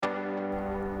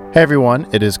Hey everyone,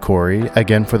 it is Corey,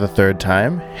 again for the third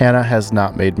time. Hannah has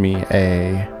not made me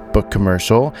a book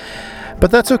commercial, but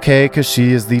that's okay because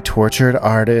she is the tortured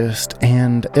artist,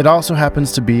 and it also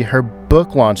happens to be her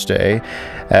book launch day.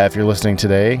 If you're listening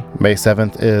today, May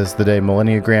 7th is the day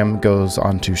Millenniagram goes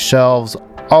onto shelves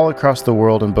all across the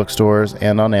world in bookstores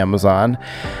and on Amazon.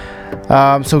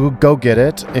 So go get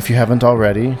it if you haven't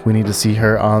already. We need to see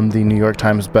her on the New York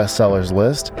Times bestsellers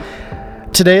list.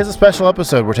 Today is a special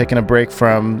episode. We're taking a break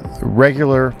from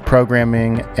regular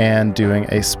programming and doing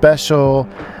a special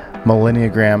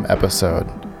Millenniagram episode.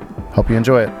 Hope you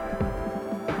enjoy it.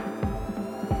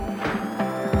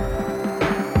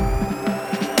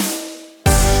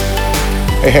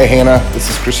 Hey, Hannah. This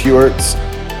is Chris Hewerts,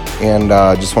 and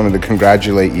just wanted to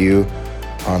congratulate you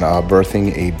on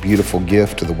birthing a beautiful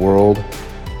gift to the world.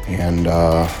 And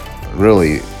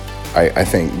really, I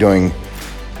think doing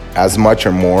as much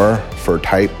or more for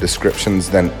type descriptions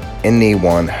than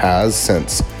anyone has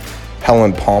since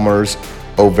Helen Palmer's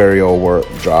Ovario work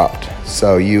dropped.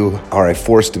 So you are a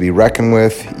force to be reckoned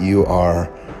with. You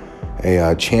are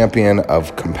a champion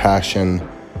of compassion,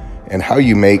 and how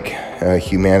you make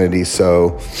humanity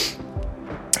so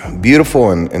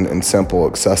beautiful and simple,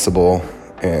 accessible,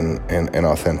 and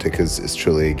authentic is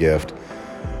truly a gift.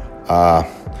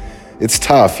 It's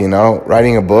tough,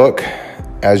 writing a book,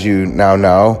 as you now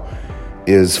know,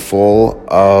 is full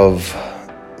of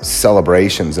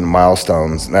celebrations and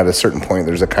milestones. And at a certain point,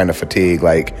 there's a kind of fatigue,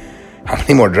 like, how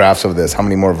many more drafts of this? How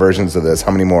many more versions of this?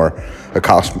 How many more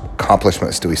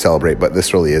accomplishments do we celebrate? But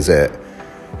this really is it.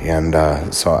 And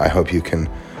so I hope you can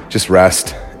just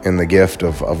rest in the gift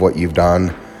of what you've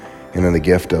done and in the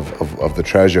gift of the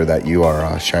treasure that you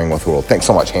are sharing with the world. Thanks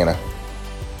so much, Hannah.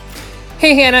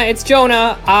 Hey Hannah, it's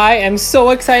Jonah. I am so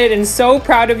excited and so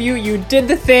proud of you. You did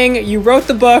the thing, you wrote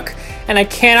the book, and I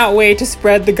cannot wait to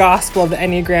spread the gospel of the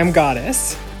Enneagram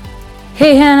Goddess.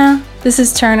 Hey Hannah, this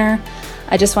is Turner.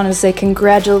 I just wanted to say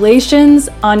congratulations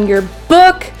on your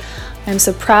book. I'm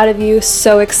so proud of you,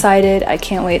 so excited. I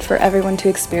can't wait for everyone to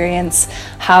experience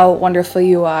how wonderful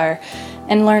you are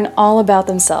and learn all about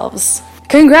themselves.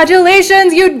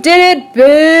 Congratulations, you did it,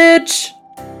 bitch!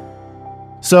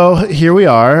 So here we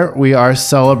are. We are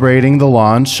celebrating the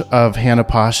launch of Hannah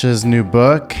Posh's new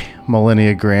book,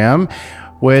 Millenniagram,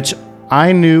 which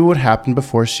I knew would happen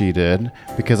before she did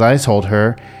because I told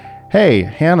her, hey,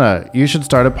 Hannah, you should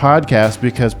start a podcast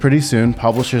because pretty soon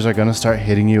publishers are going to start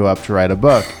hitting you up to write a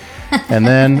book. And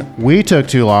then we took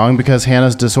too long because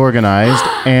Hannah's disorganized,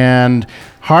 and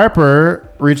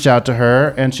Harper reached out to her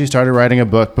and she started writing a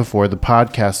book before the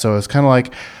podcast. So it's kind of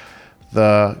like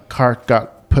the cart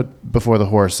got put before the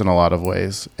horse in a lot of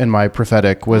ways, in my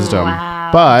prophetic wisdom.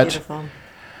 Wow, but beautiful.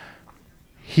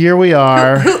 Here we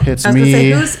are. It's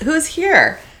me. Who's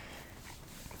here?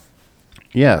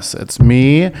 Yes, it's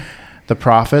me, the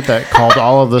prophet that called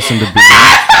all of this into being.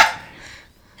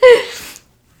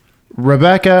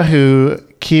 Rebecca, who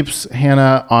keeps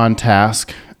Hannah on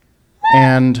task,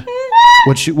 and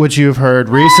which you've heard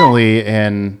recently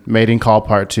in Mating Call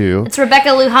Part 2. It's Rebecca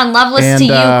Lujan Lovelace to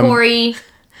you, Corey.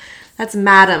 That's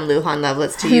Madam Lujan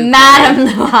Lovelace to you. Madam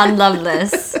Lujan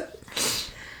Lovelace.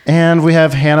 And we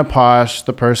have Hannah Posh,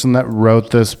 the person that wrote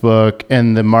this book,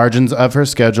 in the margins of her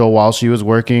schedule while she was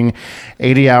working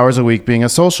 80 hours a week being a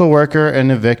social worker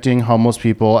and evicting homeless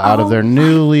people out of their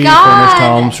newly furnished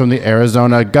homes from the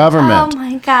Arizona government. Oh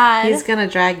my God. He's going to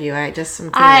drag you.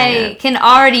 I can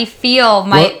already feel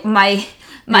my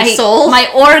soul?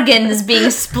 my organs being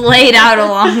splayed out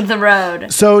along the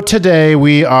road. So today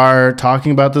we are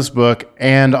talking about this book,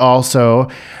 and also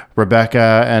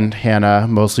Rebecca and Hannah,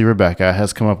 mostly Rebecca,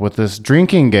 has come up with this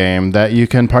drinking game that you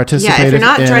can participate in. If you're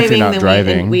not driving,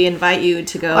 then we invite you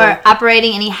to go. Or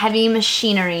operating any heavy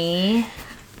machinery.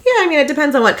 Yeah, I mean, it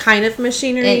depends on what kind of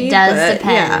machinery. It does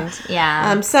depend.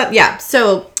 Yeah.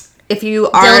 So if you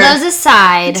are... Dildos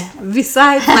aside.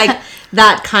 Besides, like,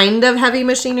 that kind of heavy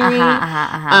machinery.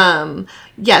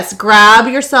 Yes, grab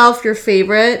yourself your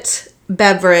favorite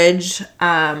beverage,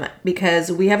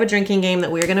 because we have a drinking game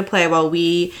that we're going to play while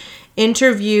we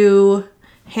interview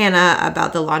Hannah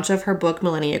about the launch of her book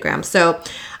Millenniagram. So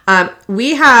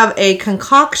we have a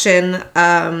concoction,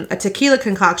 a tequila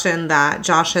concoction that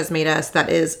Josh has made us that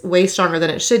is way stronger than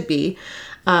it should be.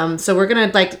 So we're going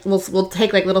to we'll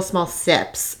take like little small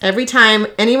sips every time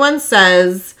anyone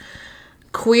says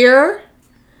queer,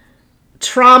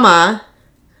 trauma,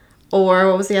 or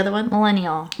what was the other one?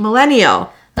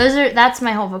 Millennial. That's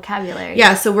my whole vocabulary.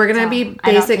 Yeah, so we're going to be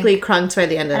basically crunked by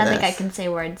the end of this. I don't think I can say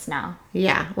words now.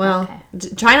 Yeah, well,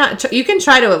 okay. You can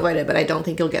try to avoid it, but I don't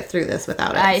think you'll get through this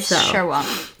without it. Sure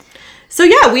won't. So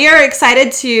yeah, we are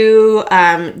excited to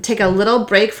take a little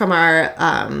break from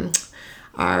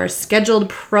our scheduled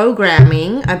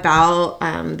programming about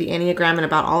the Enneagram and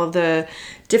about all of the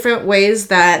different ways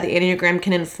that the Enneagram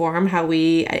can inform how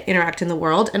we interact in the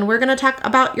world. And we're going to talk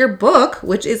about your book,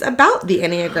 which is about the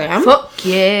Enneagram.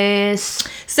 Yes.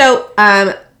 So,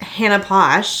 Hannah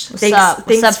Posh,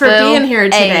 thanks for boo? being here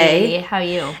today. Hey, how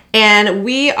you? And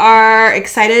we are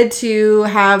excited to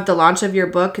have the launch of your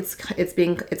book.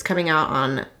 It's coming out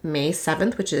on May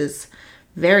 7th, which is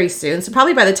very soon. So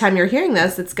probably by the time you're hearing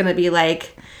this, it's going to be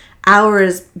like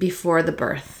hours before the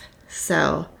birth.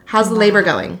 So how's the labor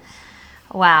going?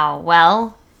 Wow.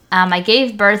 Well, I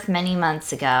gave birth many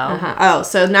months ago. Oh,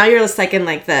 so now you're just like in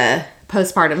like the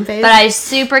postpartum phase? But I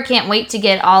super can't wait to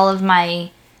get all of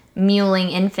my mewling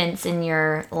infants in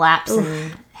your laps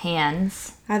and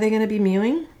hands. Are they going to be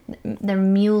mewing? They're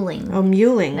mewling. Oh,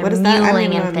 mewling. They're What does that? I don't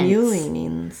even know what infants. mewling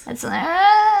means. It's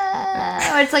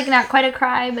it's like not quite a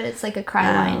cry, but it's like a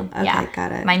cry line. Okay, Yeah,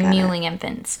 got it. My mewling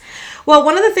infants. Well,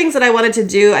 one of the things that I wanted to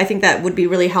do, I think that would be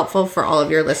really helpful for all of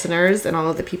your listeners and all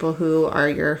of the people who are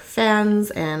your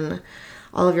fans and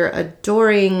all of your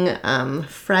adoring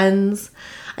friends.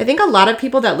 I think a lot of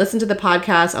people that listen to the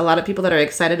podcast, a lot of people that are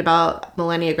excited about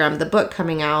Millenniagram, the book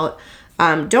coming out,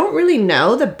 don't really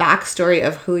know the backstory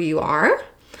of who you are.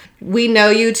 We know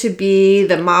you to be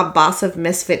the mob boss of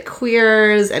Misfit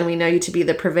Queers, and we know you to be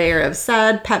the purveyor of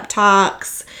sad pep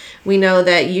talks. We know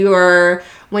that you are,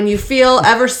 when you feel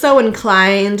ever so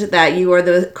inclined, that you are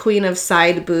the queen of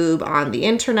side boob on the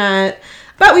internet.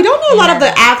 But we don't know a lot of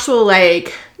the actual,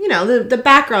 like, you know, the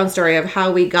background story of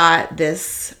how we got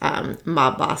this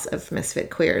mob boss of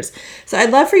Misfit Queers. So I'd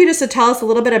love for you just to tell us a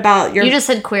little bit about your... You just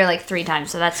said queer like 3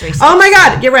 times, so that's 3 steps. Oh my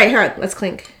God, you're right. Here, let's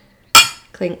clink.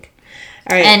 Clink.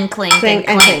 All right. And clink. Clink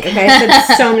and clink. Okay, I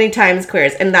said so many times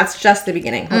queers, and that's just the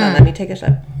beginning. Hold on, let me take a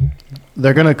shot.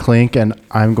 They're going to clink, and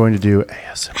I'm going to do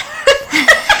ASMR.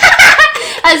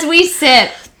 As we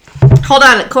sip. Hold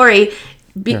on, Corey.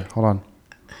 Here, hold on.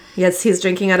 Yes, he's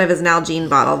drinking out of his Nalgene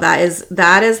bottle. That is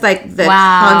like the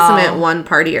Wow. consummate one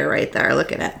partier right there.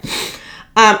 Look at it.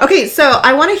 Okay, so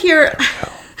I want to hear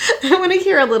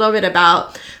a little bit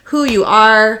about who you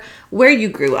are, where you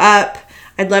grew up.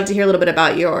 I'd love to hear a little bit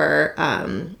about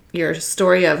your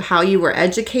story of how you were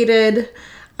educated.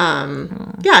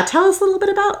 Yeah, tell us a little bit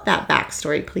about that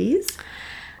backstory, please.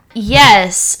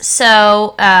 Yes.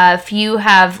 So if you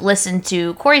have listened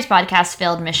to Corey's podcast,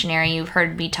 Failed Missionary, you've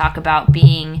heard me talk about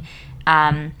being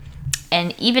an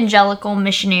evangelical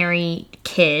missionary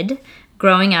kid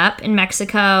growing up in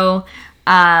Mexico,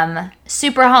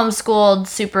 super homeschooled,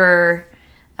 super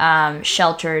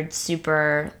sheltered,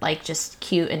 super like just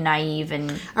cute and naive.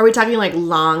 And Are we talking like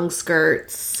long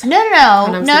skirts? no.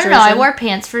 I wore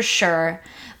pants for sure,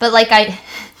 but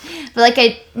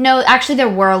no, actually there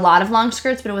were a lot of long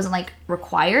skirts, but it wasn't like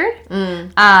required.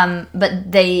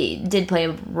 But they did play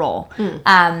a role.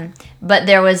 But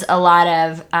there was a lot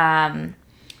of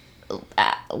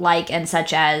like and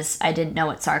such as I didn't know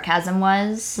what sarcasm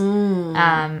was.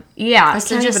 Yeah, I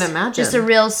can't even imagine. Just a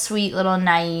real sweet little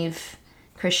naive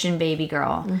Christian baby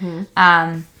girl.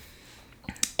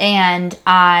 And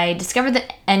I discovered the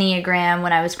Enneagram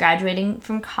when I was graduating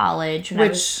from college when I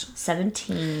was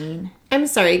 17. I'm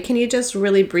sorry, can you just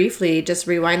really briefly just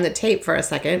rewind the tape for a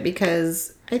second?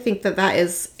 Because I think that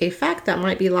is a fact that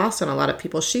might be lost on a lot of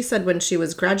people. She said when she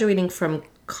was graduating from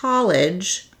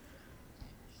college...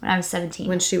 When I was 17.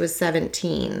 When she was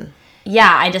 17.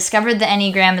 Yeah, I discovered the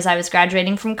Enneagram as I was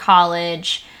graduating from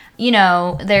college. You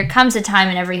know, there comes a time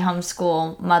in every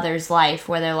homeschool mother's life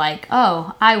where they're like,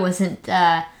 oh, I wasn't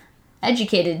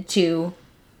educated to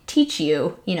teach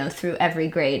you, you know, through every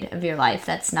grade of your life.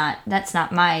 That's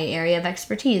not my area of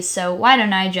expertise. So why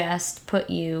don't I just put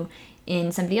you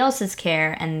in somebody else's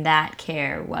care? And that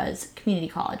care was community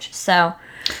college. So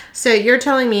you're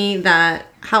telling me that,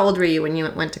 how old were you when you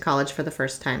went to college for the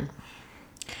first time?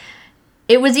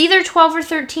 it was either 12 or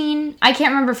 13. I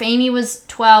can't remember if Amy was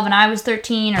 12 and I was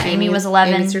 13 or Amy was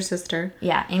 11. Amy's your sister.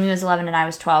 Yeah, Amy was 11 and I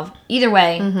was 12. Either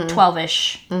way,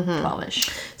 12-ish. 12-ish.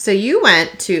 So you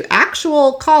went to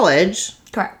actual college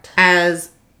Correct.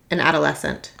 as an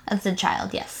adolescent. As a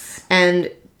child, yes. And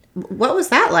what was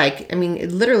that like? I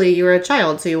mean, literally, you were a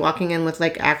child, so you're walking in with,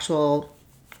 like, actual...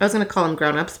 I was going to call them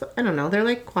grown-ups, but I don't know. They're,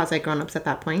 like, quasi-grown-ups at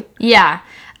that point. Yeah.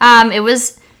 It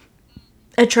was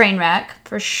a train wreck,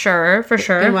 for sure.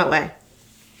 In what way?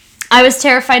 I was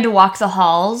terrified to walk the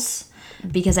halls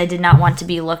because I did not want to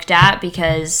be looked at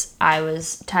because I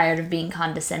was tired of being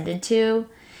condescended to.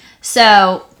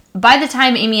 So by the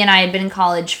time Amy and I had been in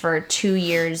college for 2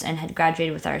 years and had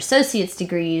graduated with our associate's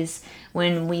degrees,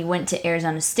 when we went to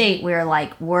Arizona State, we were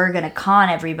like, we're going to con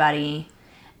everybody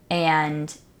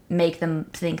and make them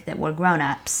think that we're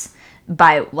grown-ups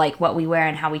by like what we wear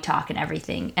and how we talk and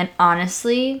everything. And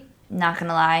honestly, not going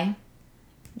to lie,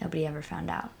 nobody ever found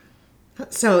out.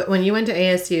 So when you went to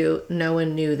ASU, no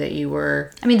one knew that you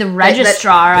were... I mean, the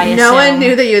registrar, I assume. No one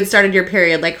knew that you had started your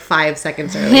period like 5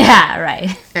 seconds earlier. Yeah, right.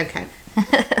 Okay.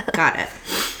 Got it.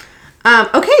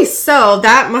 Okay, so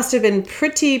that must have been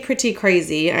pretty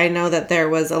crazy. I know that there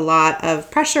was a lot of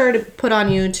pressure to put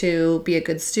on you to be a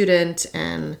good student,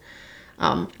 and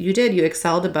you did. You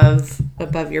excelled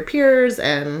above your peers,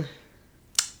 and...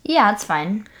 Yeah, it's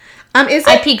fine.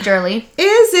 I peaked early.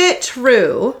 Is it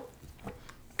true...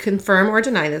 Confirm or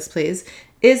deny this, please.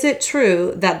 Is it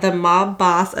true that the mob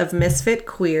boss of Misfit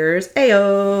Queers,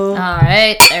 Ayo, All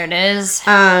right, there it is.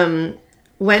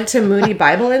 went to Moody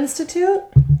Bible Institute?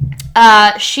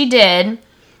 She did.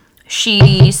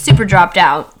 She super dropped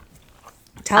out.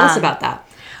 Tell us about that.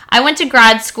 I went to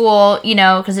grad school, you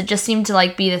know, because it just seemed to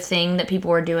like be the thing that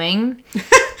people were doing.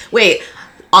 Wait,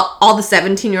 all the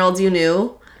 17-year-olds you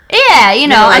knew? Yeah, you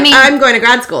know, Like, I mean, I'm going to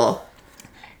grad school.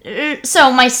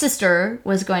 so my sister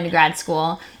was going to grad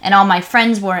school, and all my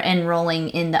friends were enrolling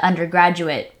in the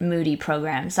undergraduate Moody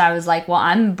program. So I was like, well,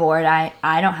 I'm bored.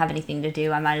 I don't have anything to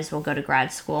do. I might as well go to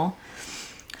grad school.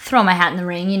 Throw my hat in the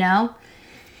ring, you know?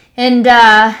 And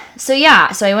so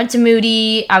I went to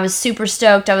Moody. I was super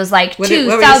stoked. I was like, What were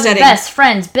you 2,000 studying? best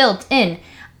friends built in.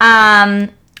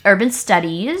 Urban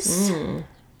studies.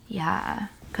 Yeah.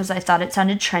 Because I thought it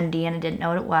sounded trendy and I didn't know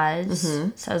what it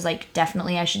was. So I was like,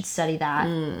 definitely I should study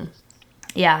that.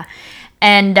 Yeah.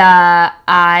 And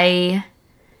I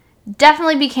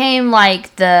definitely became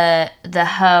like the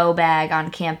hoe bag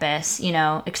on campus, you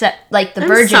know, except like the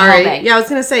virgin hoe bag. Yeah, I was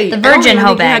going to say. The virgin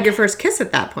hoe You bag. had your first kiss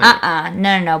at that point.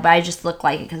 No, but I just look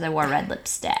like it because I wore red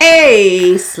lipstick.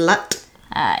 Hey, slut.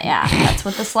 Yeah, that's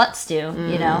what the sluts do,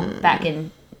 you know, back in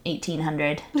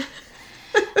 1800.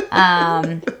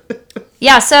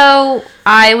 Yeah, so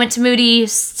I went to Moody,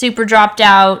 super dropped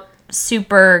out,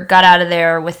 super got out of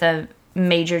there with a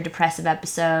major depressive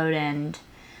episode and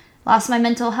lost my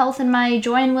mental health and my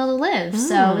joy and will to live.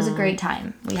 So it was a great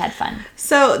time. We had fun.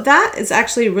 So that is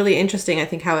actually really interesting. I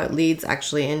think how it leads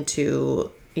actually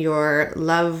into your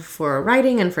love for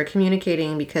writing and for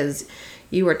communicating, because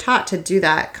you were taught to do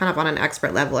that kind of on an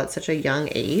expert level at such a young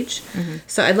age.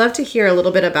 So I'd love to hear a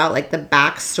little bit about like the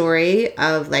backstory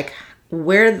of like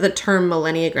where the term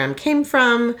millenniagram came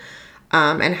from,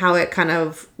 and how it kind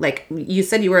of like, you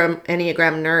said you were an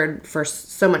Enneagram nerd for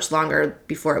so much longer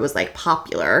before it was like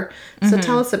popular. So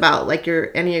tell us about like your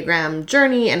Enneagram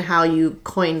journey and how you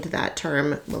coined that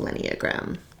term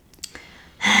millenniagram.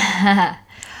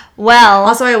 Well,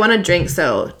 Also, I want to drink,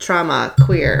 so trauma,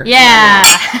 queer. yeah.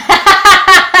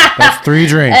 That's 3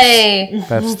 drinks. Hey.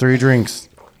 That's 3 drinks.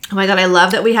 Oh my god, I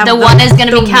love that we have The one is going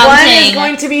to be counting. One is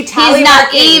going to be tally He's not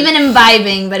marking. even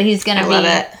imbibing, but he's going to I be. love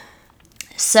it.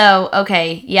 So,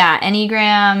 okay. Yeah,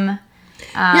 Enneagram.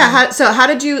 How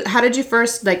did you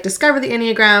first like discover the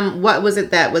Enneagram? What was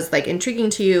it that was like intriguing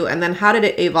to you, and then how did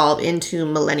it evolve into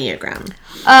millenniagram?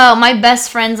 Oh, my best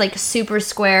friend's like super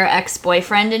square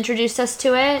ex-boyfriend introduced us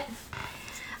to it.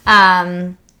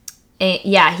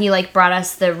 He like brought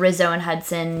us the Rizzo and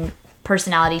Hudson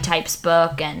personality types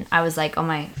book, and I was like, oh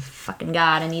my fucking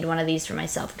god, I need one of these for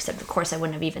myself. Except of course I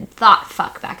wouldn't have even thought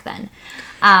fuck back then.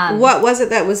 What was it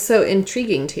that was so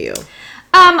intriguing to you?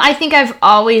 I think I've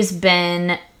always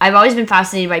been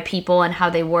fascinated by people and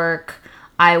how they work.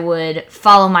 I would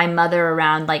follow my mother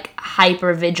around like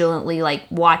hyper vigilantly, like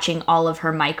watching all of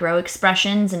her micro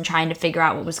expressions and trying to figure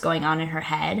out what was going on in her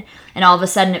head. And all of a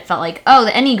sudden it felt like, oh,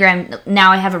 the Enneagram,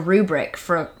 now I have a rubric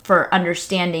for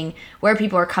understanding where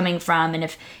people are coming from. And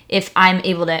if I'm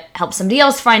able to help somebody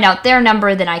else find out their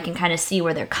number, then I can kind of see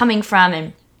where they're coming from.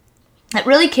 And it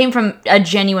really came from a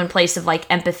genuine place of like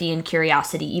empathy and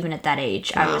curiosity, even at that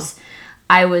age. Wow.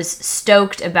 I was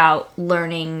stoked about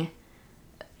learning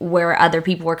where other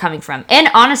people were coming from. And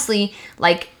honestly,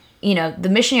 like, you know, the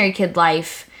missionary kid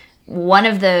life, one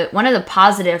of the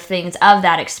positive things of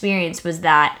that experience was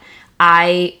that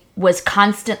I was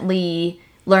constantly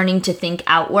learning to think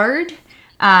outward.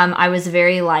 I was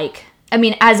very like, I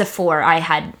mean, as a 4, I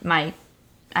had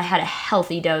a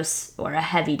healthy dose or a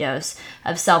heavy dose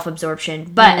of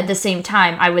self-absorption. But at the same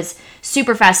time, I was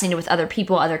super fascinated with other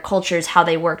people, other cultures, how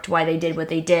they worked, why they did what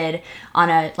they did on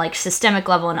a like systemic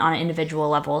level and on an individual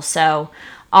level. So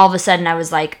all of a sudden I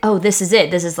was like, oh, this is it.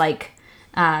 This is like,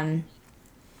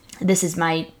 this is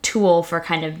my tool for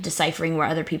kind of deciphering where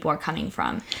other people are coming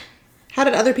from. How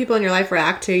did other people in your life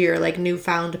react to your like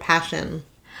newfound passion?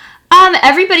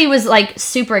 Everybody was like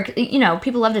super,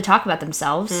 people love to talk about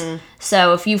themselves.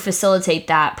 So if you facilitate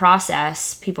that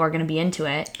process, people are going to be into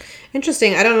it.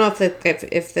 Interesting. I don't know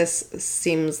if this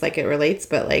seems like it relates,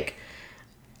 but like,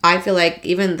 I feel like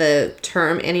even the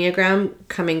term Enneagram,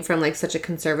 coming from like such a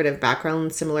conservative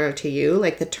background similar to you,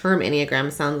 like the term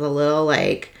Enneagram sounds a little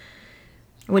like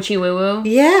witchy woo woo.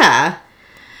 Yeah.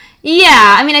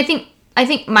 Yeah. I mean, I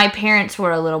think my parents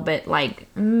were a little bit like,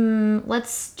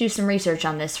 let's do some research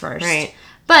on this first. Right.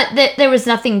 But there was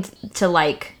nothing to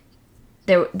like.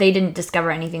 They didn't discover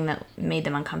anything that made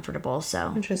them uncomfortable,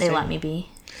 so they let me be.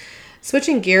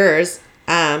 Switching gears,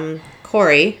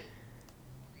 Corey,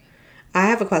 I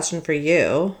have a question for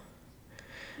you.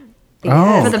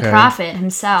 For the prophet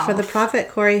himself. For the prophet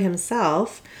Corey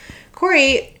himself.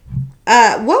 Corey,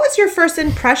 what was your first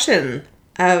impression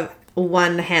of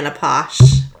one Hannah Posh?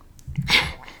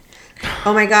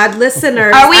 Oh my God,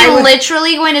 listeners. Are we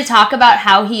literally going to talk about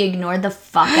how he ignored the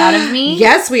fuck out of me?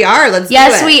 Yes, we are. Let's do it.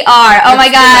 Yes, we are. Oh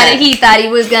my God, he thought he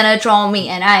was going to troll me,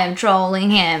 and I am trolling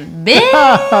him.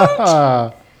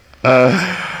 Bitch!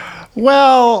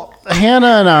 Well,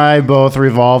 Hannah and I both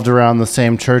revolved around the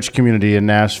same church community in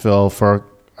Nashville for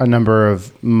a number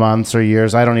of months or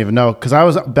years. I don't even know, because I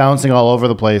was bouncing all over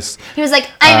the place. He was like,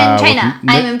 I'm in China.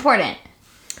 I'm important.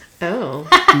 Oh.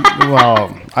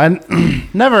 Well, I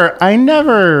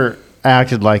never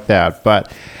acted like that.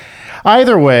 But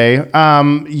either way,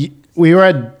 we were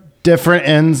at different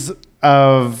ends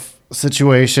of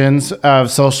situations of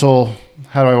social.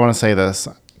 How do I want to say this?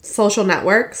 Social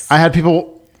networks. I had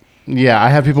people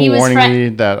warning me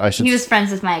that I should. He was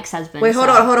friends with my ex-husband. Wait, hold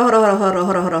on.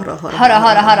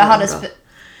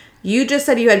 You just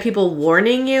said you had people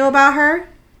warning you about her?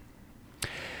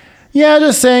 Yeah,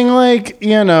 just saying, like,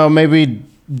 maybe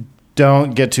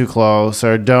don't get too close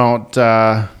or don't,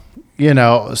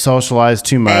 socialize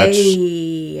too much.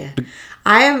 Hey.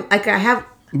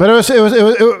 But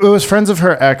it was friends of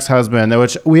her ex-husband,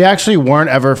 which we actually weren't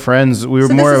ever friends. We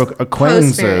were more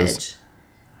acquaintances.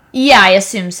 Yeah, I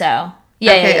assume so.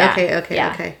 Yeah.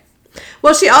 Okay.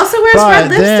 Well, she also wears red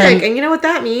lipstick, and you know what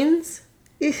that means?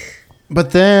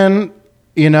 But then,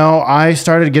 I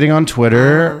started getting on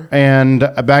Twitter, and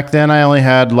back then I only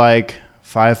had like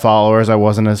 5 followers. I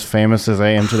wasn't as famous as I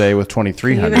am today with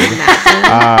 2,300.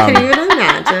 Can you even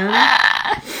imagine?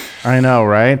 I know,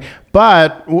 right?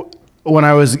 But when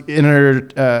I was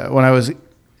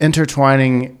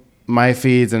intertwining my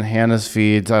feeds and Hannah's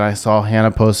feeds, and I saw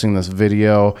Hannah posting this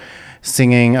video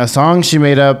singing a song she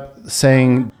made up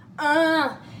saying,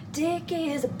 Dick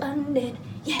is abundant.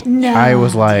 Yeah. No. I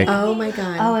was like, oh my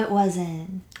God. Oh, it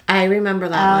wasn't. I remember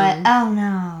that one. Oh,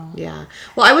 no. Yeah.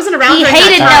 Well, I wasn't around. He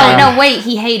hated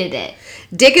he hated it.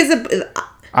 Dick is a...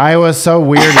 I was so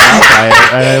weirded out by it.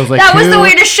 I was like, that was the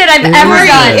weirdest shit I've ever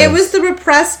done. It was the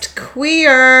repressed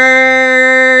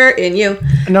queer in you.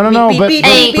 No, but ding,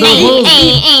 ding, ding, ding,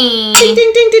 ding,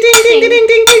 ding, ding, ding,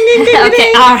 ding, ding, ding.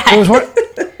 Okay, all right.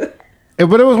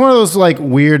 But it was one of those like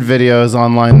weird videos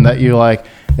online that you like.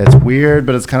 It's weird,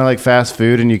 but it's kind of like fast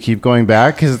food, and you keep going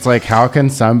back because it's like, how can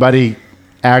somebody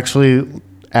actually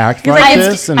act like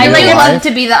this? I really love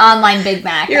to be the online Big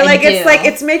Mac. You're like, it's like,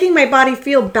 it's making my body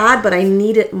feel bad, but I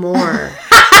need it more.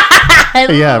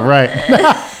 Yeah, right.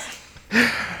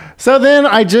 So then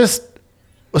I just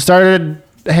started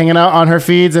hanging out on her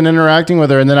feeds and interacting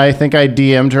with her, and then I think I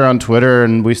DM'd her on Twitter,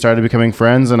 and we started becoming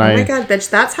friends. And oh my God,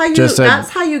 bitch! That's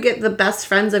how you get the best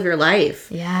friends of your life.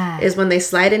 Yeah, is when they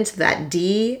slide into that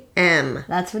DM.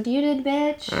 That's what you did,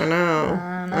 bitch. I know.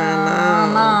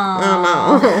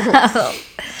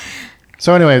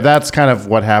 So anyway, that's kind of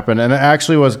what happened, and it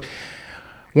actually was.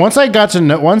 Once I got to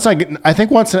know, once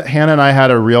Hannah and I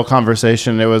had a real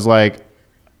conversation, it was like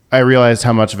I realized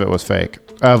how much of it was fake,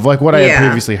 of like what I had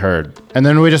previously heard. And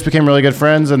then we just became really good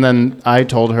friends, and then I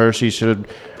told her she should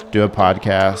do a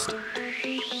podcast.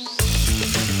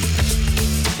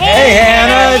 Hey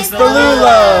Hannah, it's the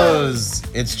Lulos.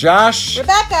 It's Josh,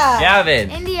 Rebecca, Gavin,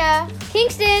 India,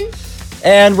 Kingston.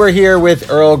 and we're here with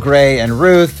Earl Grey and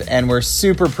Ruth, and we're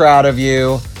super proud of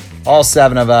you, all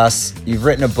 7 of us. You've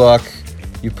written a book.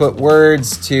 You put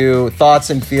words to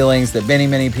thoughts and feelings that many,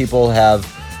 many people have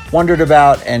wondered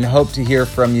about and hope to hear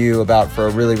from you about for a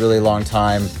really, really long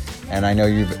time. And I know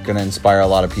you're going to inspire a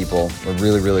lot of people. We're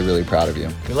really, really, really proud of you.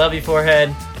 We love you,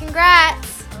 Forehead.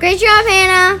 Congrats. Great job,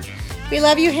 Hannah. we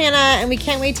love you, Hannah, and we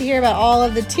can't wait to hear about all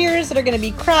of the tears that are going to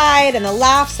be cried and the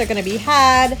laughs that are going to be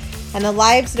had and the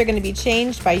lives that are going to be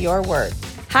changed by your work.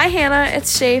 Hi, Hannah.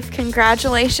 It's Shafe.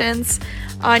 Congratulations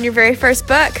on your very first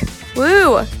book.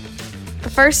 Woo! The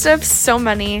first of so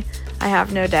many, I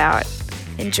have no doubt.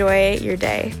 Enjoy your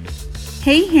day.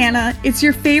 Hey Hannah, it's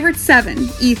your favorite 7,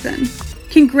 Ethan.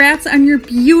 Congrats on your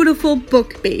beautiful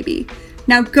book, baby.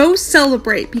 Now go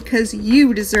celebrate because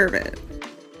you deserve it.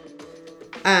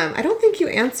 I don't think you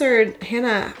answered,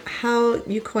 Hannah, how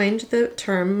you coined the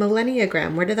term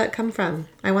millenniagram. Where did that come from?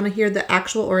 I want to hear the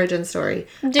actual origin story.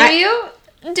 Do you?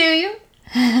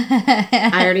 I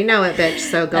already know it, bitch,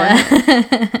 so go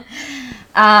ahead.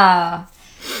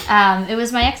 It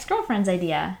was my ex-girlfriend's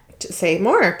idea. Say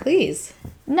more, please.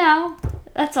 No,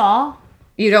 that's all.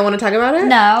 You don't want to talk about it?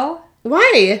 No.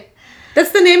 Why?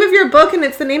 That's the name of your book and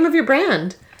it's the name of your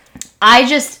brand. I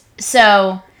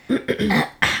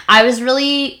was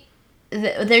really,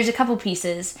 there's a couple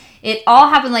pieces. It all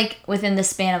happened like within the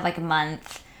span of like a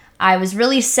month. I was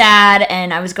really sad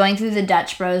and I was going through the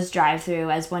Dutch Bros drive-thru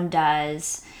as one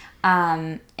does.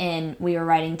 And we were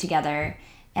writing together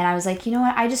and I was like, you know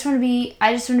what? I just want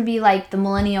to be like the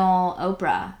millennial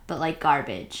Oprah, but like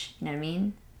garbage. You know what I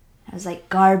mean? I was like,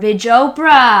 garbage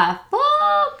Oprah.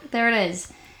 Fuck. There it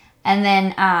is. And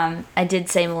then I did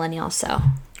say millennial, so.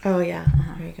 Oh, yeah.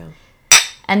 There you go.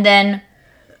 And then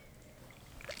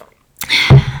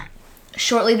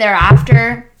shortly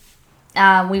thereafter,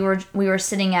 we were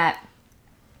sitting at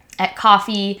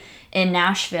coffee in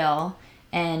Nashville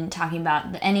and talking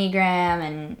about the Enneagram,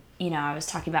 and I was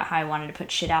talking about how I wanted to put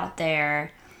shit out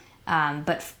there,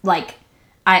 but like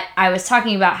I was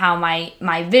talking about how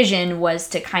my vision was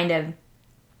to kind of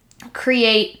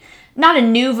create not a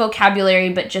new vocabulary,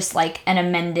 but just like an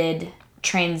amended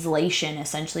translation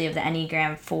essentially of the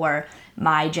Enneagram for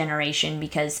my generation,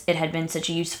 because it had been such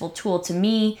a useful tool to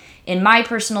me in my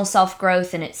personal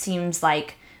self-growth, and it seems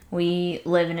like we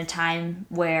live in a time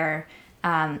where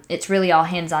it's really all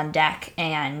hands on deck,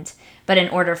 but in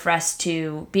order for us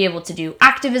to be able to do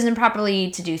activism properly,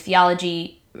 to do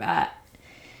theology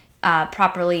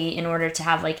properly, in order to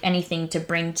have like anything to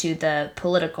bring to the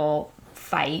political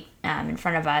fight in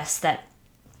front of us, that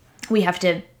we have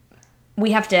to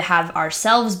have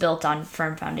ourselves built on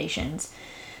firm foundations.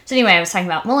 So anyway, I was talking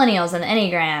about millennials and the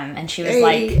Enneagram, and she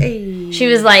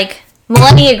was like,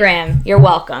 Millenniagram, you're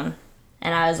welcome.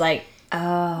 And I was like,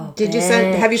 oh,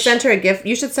 have you sent her a gift?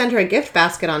 You should send her a gift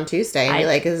basket on Tuesday and be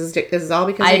like, this is all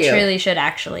because of you. I truly should,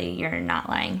 actually. You're not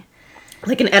lying.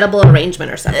 Like an edible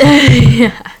arrangement or something.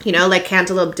 Yeah. Like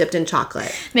cantaloupe dipped in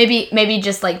chocolate. Maybe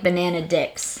just like banana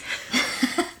dicks.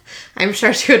 I'm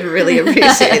sure she would really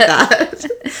appreciate that.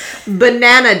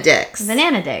 Banana dicks.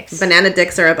 Banana dicks. Banana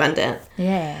dicks are abundant.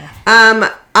 Yeah.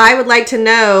 I would like to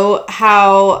know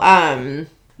how,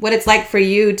 what it's like for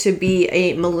you to be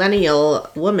a millennial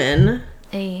woman.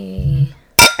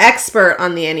 Expert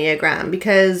on the Enneagram,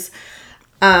 because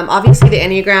obviously the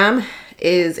Enneagram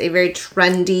is a very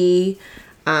trendy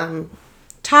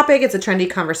topic. It's a trendy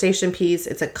conversation piece.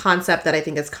 It's a concept that I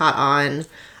think is caught on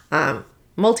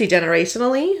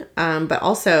multi-generationally, but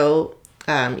also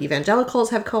evangelicals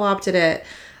have co-opted it.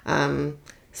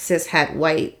 Cis-het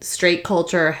white straight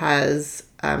culture has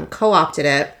co-opted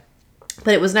it,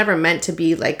 but it was never meant to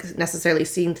be like necessarily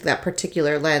seen through that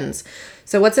particular lens.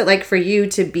 So what's it like for you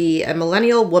to be a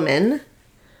millennial woman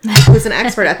who's an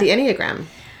expert at the Enneagram?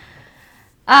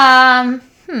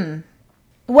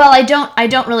 Well, I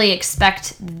don't really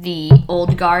expect the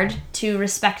old guard to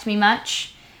respect me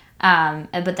much.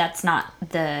 But that's not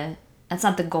the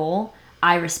goal.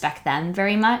 I respect them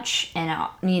very much, and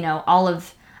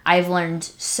I've learned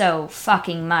so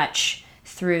fucking much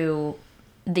through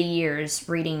the years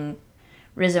reading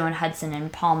Rizzo and Hudson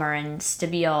and Palmer and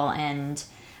Stabile and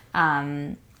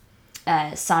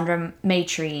Sandra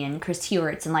Maitre and Chris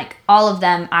Hewarts, and like all of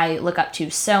them I look up to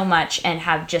so much, and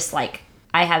have just like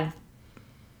I have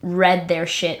read their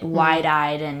shit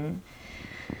wide-eyed. And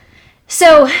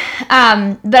so,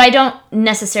 but I don't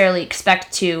necessarily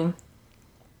expect to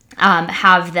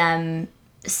have them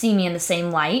see me in the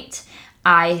same light.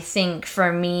 I think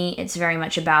for me, it's very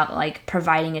much about like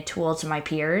providing a tool to my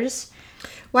peers.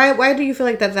 Why do you feel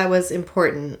like that was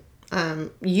important?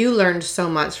 You learned so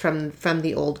much from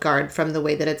the old guard, from the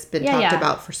way that it's been talked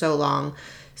about for so long.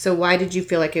 So why did you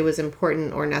feel like it was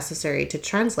important or necessary to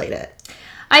translate it?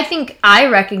 I think I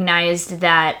recognized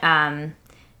that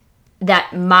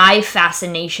that my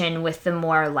fascination with the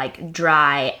more like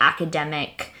dry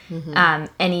academic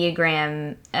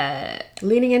Enneagram,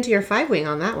 leaning into your 5-wing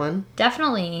on that one.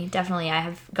 Definitely. I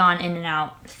have gone in and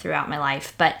out throughout my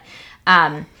life, but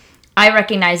I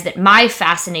recognize that my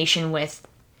fascination with,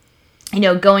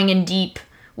 going in deep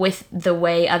with the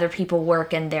way other people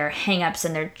work and their hang-ups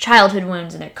and their childhood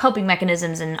wounds and their coping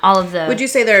mechanisms and all of the... Would you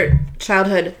say their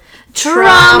childhood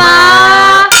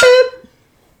trauma?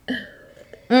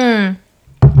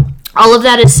 All of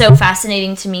that is so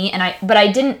fascinating to me, but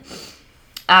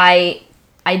I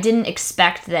I didn't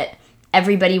expect that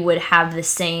everybody would invest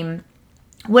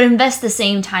the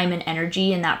same time and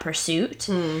energy in that pursuit.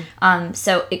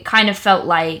 So it kind of felt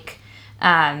like,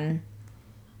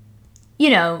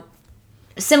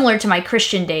 similar to my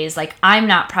Christian days, like I'm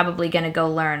not probably going to go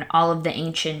learn all of the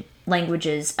ancient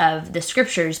languages of the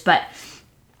scriptures, but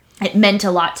it meant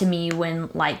a lot to me when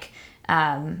like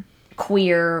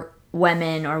queer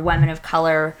women or women of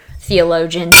color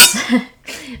theologians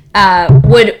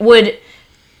would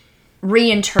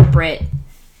reinterpret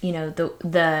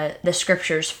the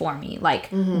scriptures for me. Like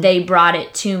they brought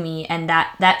it to me, and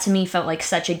that to me felt like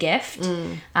such a gift.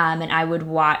 And I would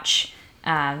watch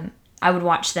them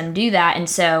do that. And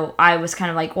so I was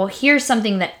kind of like, well, here's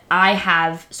something that I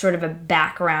have sort of a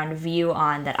background view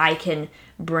on that I can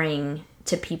bring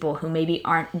to people who maybe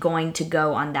aren't going to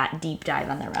go on that deep dive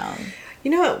on their own. You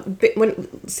know,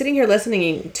 when sitting here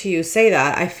listening to you say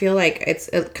that, I feel like it's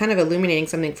kind of illuminating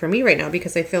something for me right now,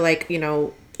 because I feel like,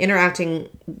 interacting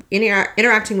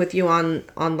with you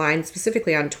online,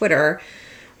 specifically on Twitter,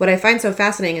 what I find so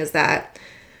fascinating is that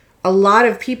a lot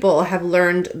of people have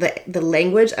learned the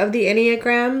language of the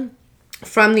Enneagram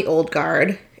from the old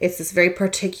guard. It's this very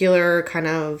particular kind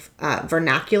of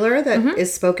vernacular that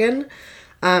is spoken.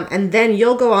 And then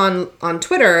you'll go on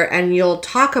Twitter and you'll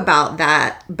talk about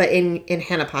that, but in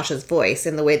Hannah Pasha's voice,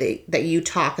 in the way that you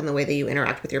talk and the way that you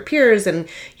interact with your peers and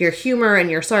your humor and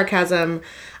your sarcasm.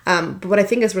 But what I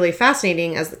think is really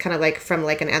fascinating, as kind of like from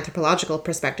like an anthropological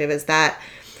perspective, is that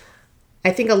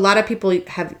I think a lot of people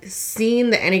have seen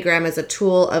the Enneagram as a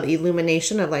tool of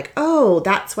illumination, of like, oh,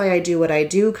 that's why I do what I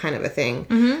do, kind of a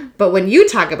thing. But when you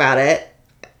talk about it,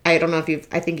 I don't know if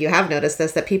I think you have noticed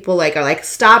this, that people are like,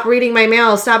 stop reading my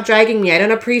mail, stop dragging me. I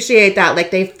don't appreciate that. Like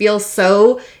they feel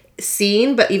so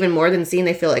seen, but even more than seen,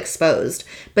 they feel exposed,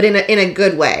 but in a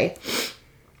good way.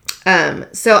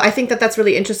 So I think that that's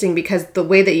really interesting, because the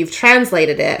way that you've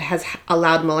translated it has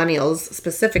allowed millennials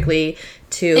specifically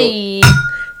to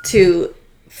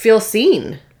feel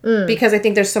seen, because I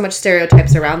think there's so much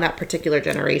stereotypes around that particular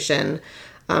generation,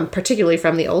 particularly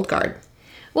from the old guard.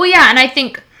 Well, yeah, and I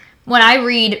think when I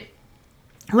read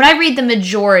the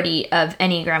majority of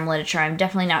Enneagram literature, I'm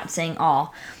definitely not saying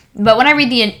all, but when I read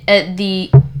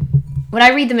the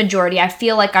majority, I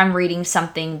feel like I'm reading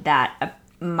something that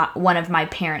one of my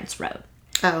parents wrote.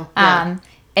 Oh, yeah.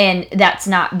 And that's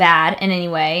not bad in any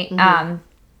way.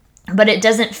 But it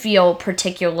doesn't feel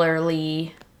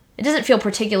particularly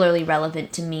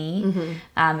relevant to me.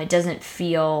 It doesn't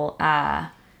feel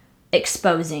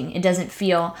exposing. It doesn't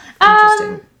feel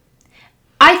interesting.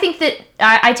 I think that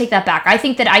I take that back. I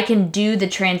think that I can do the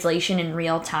translation in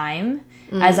real time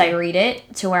as I read it,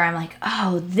 to where I'm like,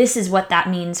 oh, this is what that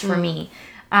means for me.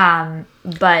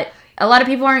 But a lot of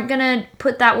people aren't going to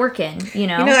put that work in,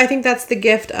 I think that's the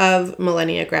gift of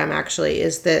Millenniagram, actually,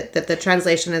 is that the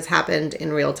translation has happened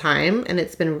in real time, and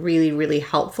it's been really, really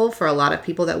helpful for a lot of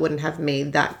people that wouldn't have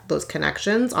made those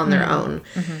connections on their own.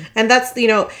 And that's,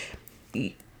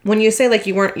 when you say like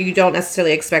you don't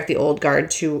necessarily expect the old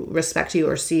guard to respect you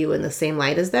or see you in the same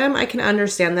light as them, I can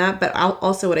understand that. But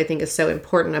also what I think is so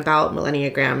important about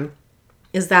Millenniagram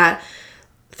is that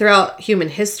throughout human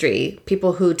history,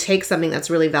 people who take something that's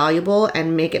really valuable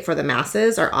and make it for the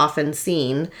masses are often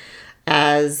seen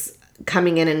as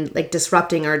coming in and like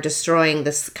disrupting or destroying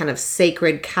this kind of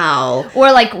sacred cow.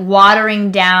 Or like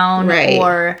watering down, right,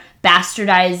 or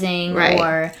bastardizing, right,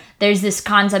 or there's this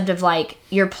concept of like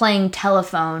you're playing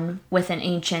telephone with an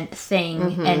ancient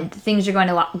thing, and things are going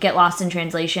to get lost in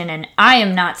translation. And I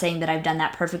am not saying that I've done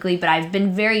that perfectly, but I've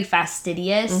been very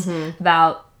fastidious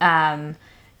about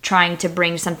trying to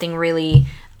bring something really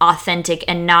authentic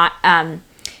and not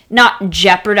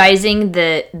jeopardizing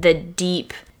the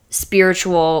deep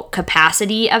spiritual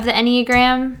capacity of the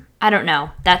Enneagram. I don't know.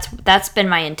 That's been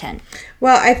my intent.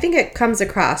 Well, I think it comes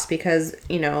across because,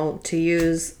 to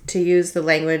use the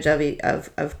language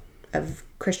of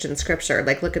Christian scripture,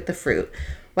 like look at the fruit.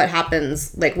 What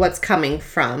happens, like what's coming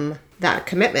from that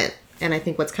commitment? And I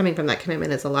think what's coming from that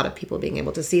commitment is a lot of people being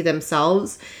able to see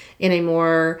themselves in a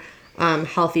more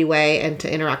healthy way, and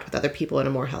to interact with other people in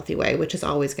a more healthy way, which is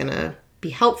always going to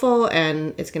be helpful,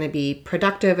 and it's going to be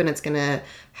productive, and it's going to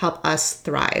help us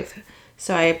thrive.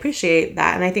 So I appreciate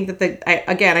that. And I think that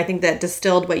I think that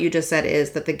distilled what you just said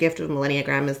is that the gift of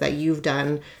Millenniagram is that you've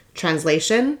done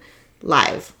translation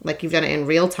live, like you've done it in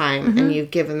real time, and you've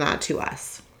given that to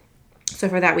us. So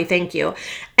for that, we thank you.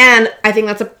 And I think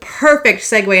that's a perfect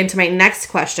segue into my next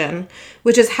question,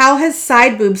 which is, how has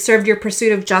side boob served your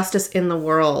pursuit of justice in the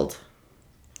world?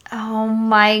 Oh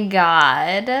my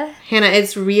God. Hannah,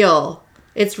 it's real.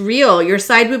 It's real. Your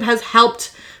side boob has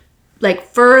helped like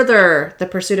further the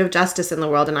pursuit of justice in the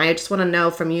world. And I just want to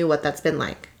know from you what that's been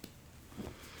like.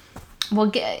 Well,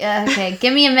 okay.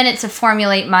 Give me a minute to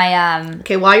formulate my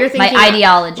okay. While you're thinking, my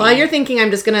ideology. While you're thinking,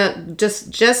 I'm just gonna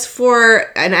just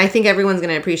for, and I think everyone's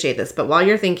gonna appreciate this. But while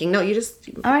you're thinking, no, you just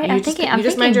all right. I'm thinking.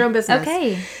 Mind your own business.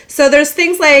 Okay. So there's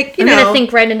things like I'm gonna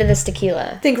think right into this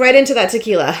tequila. Think right into that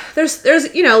tequila. There's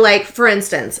like for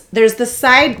instance, there's the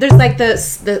side. There's like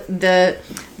the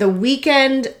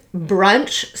weekend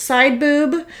brunch side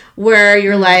boob where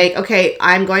you're like, okay,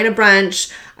 I'm going to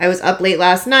brunch. I was up late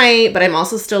last night, but I'm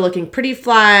also still looking pretty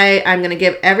fly. I'm going to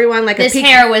give everyone like this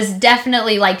hair was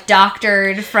definitely like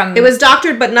doctored from... It was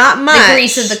doctored, but not much. The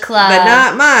grease of the club. But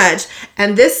not much.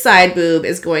 And this side boob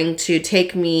is going to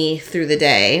take me through the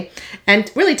day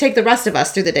and really take the rest of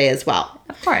us through the day as well.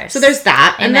 Of course. So there's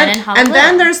that. Amen and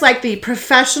then there's like the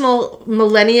professional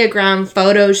millenniagram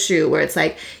photo shoot where it's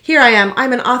like, here I am.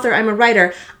 I'm an author. I'm a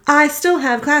writer. I still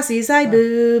have classy side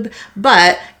boob,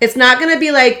 but it's not going to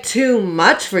be like too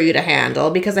much for you to handle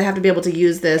because I have to be able to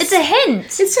use this. It's a hint.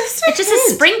 It's just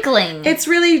a sprinkling. It's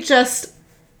really just...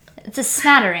 It's a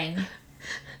smattering.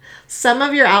 Some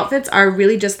of your outfits are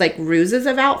really just like ruses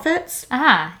of outfits.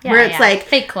 Yeah. Where it's like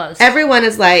fake clothes. Everyone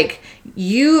is like,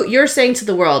 you're saying to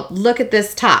the world, look at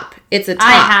this top. It's a top.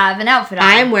 I have an outfit on.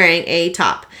 I'm wearing a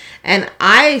top. And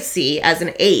I see, as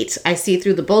an 8, I see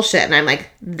through the bullshit and I'm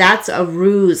like, that's a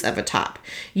ruse of a top.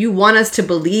 You want us to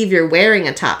believe you're wearing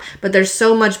a top, but there's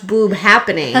so much boob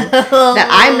happening that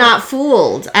I'm not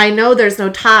fooled. I know there's no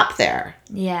top there.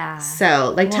 Yeah.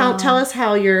 So, like, tell us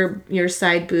how your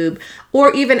side boob,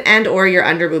 or even or your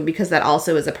under boob, because that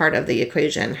also is a part of the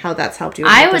equation, how that's helped you.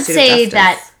 I would say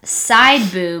that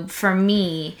side boob for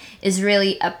me is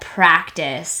really a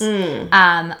practice of.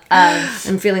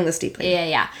 I'm feeling this deeply.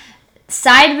 Yeah.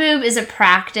 Side boob is a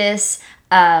practice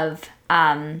of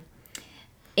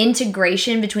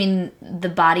integration between the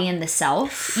body and the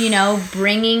self. You know,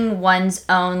 bringing one's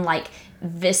own like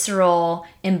visceral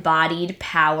embodied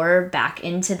power back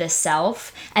into the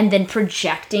self and then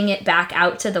projecting it back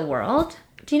out to the world.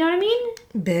 Do you know what I mean?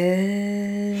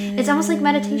 Bitch. It's almost like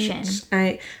meditation.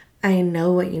 I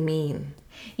know what you mean.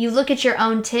 You look at your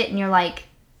own tit and you're like,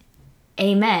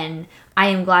 amen, I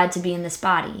am glad to be in this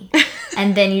body.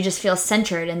 And then you just feel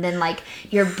centered, and then like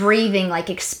your breathing like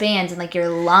expands and like your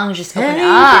lungs just open up.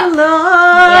 Thank you, Lord.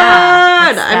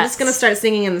 Yeah, I'm just gonna start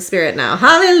singing in the spirit now.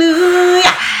 Hallelujah.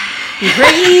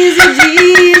 Praise you,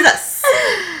 Jesus.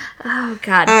 Oh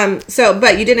God.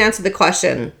 But you didn't answer the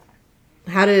question.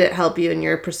 How did it help you in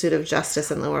your pursuit of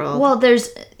justice in the world? Well,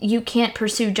 you can't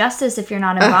pursue justice if you're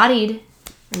not embodied.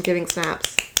 I'm giving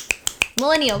snaps.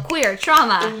 Millennial queer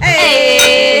trauma.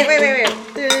 Hey! Wait.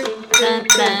 Dun,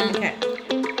 dun. Okay.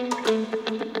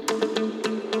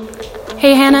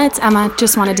 Hey Hannah, it's Emma.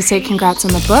 Just wanted to say congrats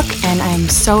on the book, and I'm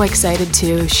so excited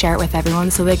to share it with everyone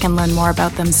so they can learn more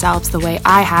about themselves the way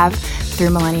I have through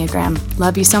Millenniagram.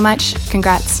 Love you so much.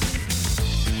 Congrats.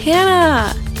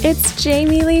 Hannah, it's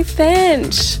Jamie Lee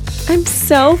Finch. I'm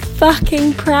so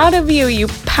fucking proud of you, you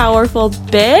powerful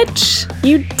bitch.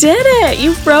 You did it.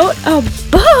 You wrote a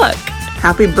book.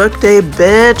 Happy book day,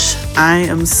 bitch. I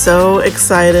am so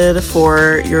excited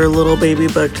for your little baby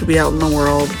book to be out in the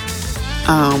world.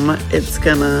 It's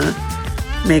gonna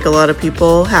make a lot of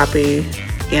people happy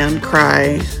and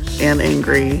cry and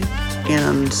angry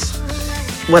and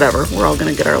whatever. We're all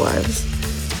gonna get our lives.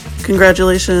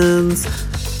 Congratulations.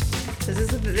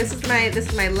 This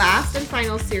is my last and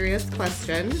final serious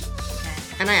question.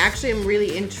 And I actually am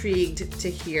really intrigued to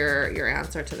hear your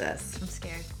answer to this. I'm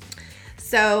scared.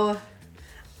 So,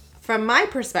 from my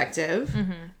perspective,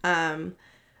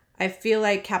 I feel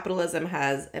like capitalism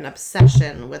has an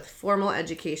obsession with formal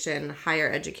education, higher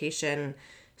education,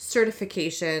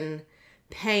 certification,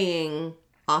 paying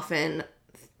often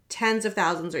tens of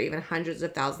thousands or even hundreds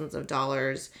of thousands of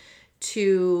dollars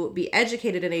to be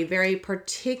educated in a very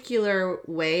particular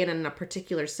way and in a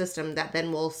particular system that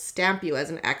then will stamp you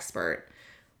as an expert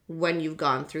when you've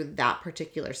gone through that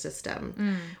particular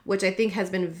system, which I think has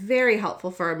been very helpful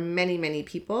for many, many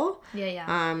people.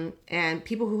 And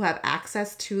people who have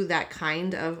access to that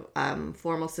kind of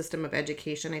formal system of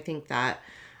education, I think that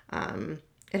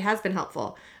it has been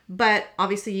helpful. But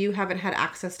obviously you haven't had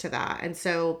access to that. And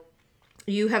so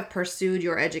you have pursued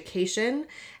your education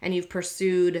and you've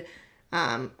pursued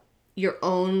your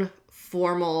own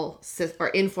formal or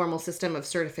informal system of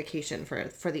certification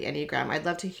for the Enneagram. I'd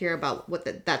love to hear about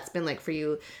what that's been like for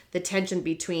you, the tension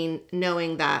between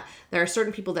knowing that there are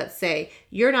certain people that say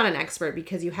you're not an expert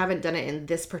because you haven't done it in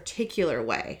this particular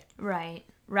way. Right.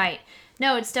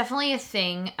 No, it's definitely a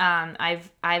thing.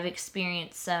 I've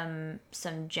experienced some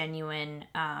genuine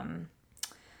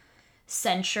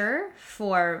censure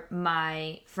for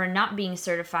not being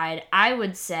certified, I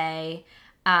would say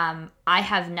I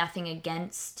have nothing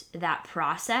against that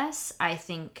process. I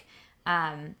think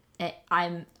I'm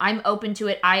open to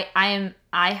it. I'm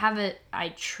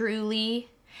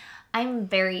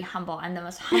very humble. I'm the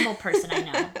most humble person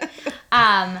I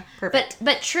know.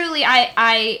 But truly,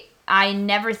 I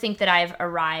never think that I've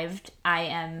arrived. I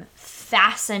am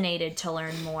fascinated to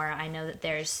learn more. I know that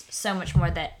there's so much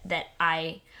more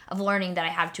of learning that I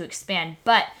have to expand.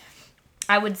 But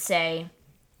I would say,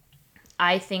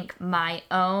 I think my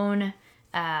own,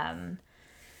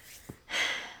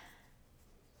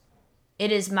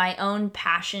 it is my own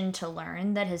passion to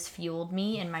learn that has fueled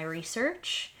me in my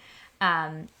research.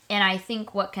 And I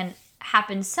think what can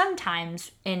happen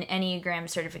sometimes in Enneagram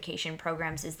certification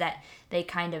programs is that they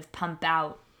kind of pump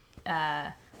out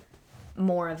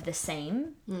more of the same,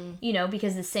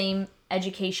 because the same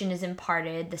education is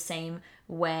imparted, the same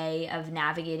way of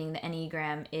navigating the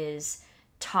Enneagram is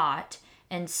taught.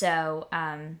 And so,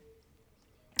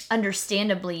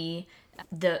 understandably,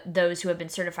 those who have been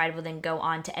certified will then go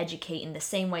on to educate in the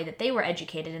same way that they were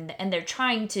educated, and they're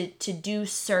trying to do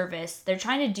service. They're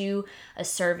trying to do a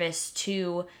service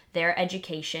to their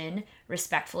education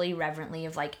respectfully, reverently,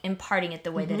 of like imparting it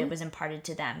the way that it was imparted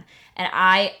to them. And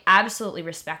I absolutely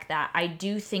respect that. I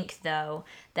do think, though,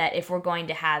 that if we're going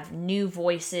to have new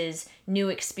voices, new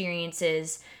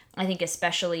experiences, I think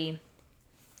especially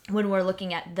when we're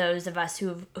looking at those of us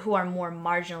who are more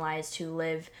marginalized, who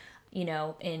live,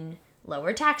 in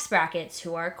lower tax brackets,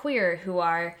 who are queer, who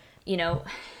are,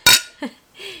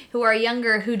 who are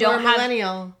younger, who are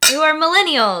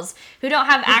millennials, who don't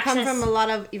have access. Come from a lot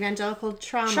of evangelical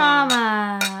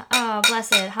trauma. Oh,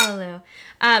 blessed, hallelujah.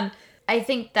 I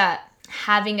think that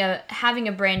having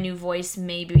a brand new voice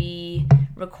maybe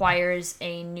requires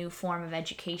a new form of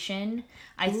education.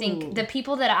 I think the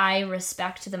people that I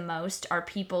respect the most are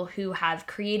people who have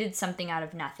created something out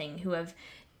of nothing,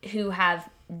 who have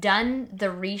done the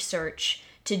research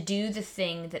to do the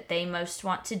thing that they most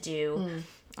want to do.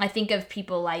 I think of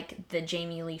people like the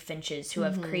Jamie Lee Finches who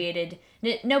have created.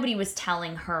 Nobody was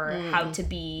telling her how to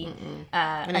be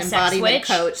an a sex embodiment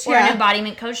switch coach or an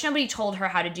embodiment coach. Nobody told her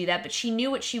how to do that, but she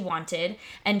knew what she wanted,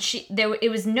 and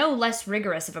it was no less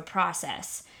rigorous of a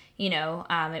process.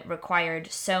 It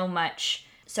required so much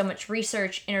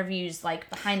research, interviews, like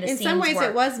behind the scenes. In some ways, work.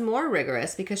 it was more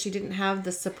rigorous because she didn't have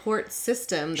the support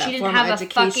system that She didn't formal have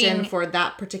education for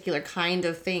that particular kind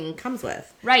of thing comes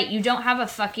with. Right, you don't have a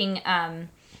fucking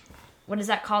what is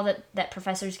that called that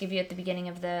professors give you at the beginning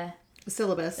of the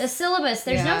syllabus? The syllabus.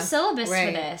 There's no syllabus for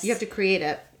this. You have to create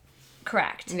it.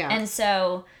 Correct. Yeah. And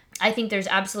so I think there's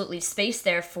absolutely space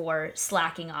there for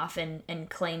slacking off and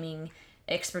claiming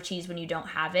expertise when you don't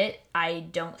have it. I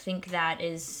don't think that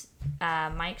is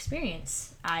my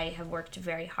experience. I have worked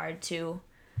very hard to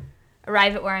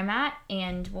arrive at where I'm at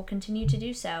and will continue to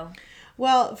do so.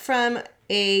 Well, from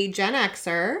a Gen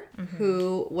Xer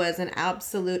who was an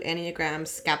absolute Enneagram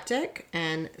skeptic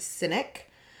and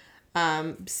cynic,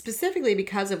 specifically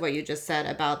because of what you just said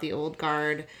about the old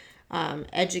guard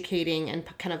educating and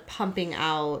kind of pumping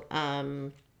out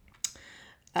They're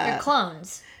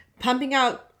clones. Pumping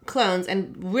out clones.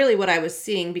 And really what I was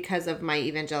seeing, because of my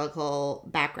evangelical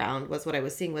background, was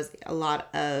a lot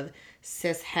of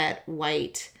cis het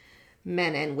white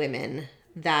men and women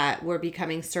that were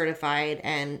becoming certified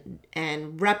and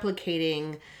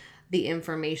replicating the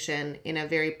information in a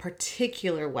very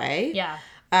particular way. Yeah.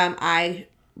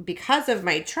 Because of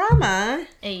my trauma,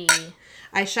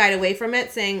 I shied away from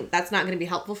it, saying that's not going to be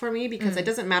helpful for me, because it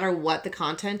doesn't matter what the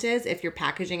content is. If you're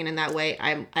packaging it in that way,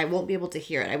 I won't be able to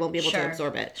hear it. I won't be able to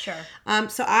absorb it. Sure.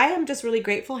 So I am just really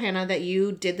grateful, Hannah, that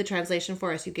you did the translation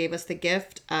for us. You gave us the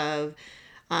gift of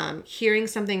hearing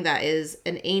something that is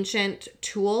an ancient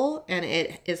tool, and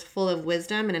it is full of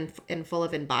wisdom and full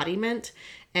of embodiment.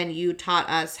 And you taught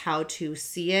us how to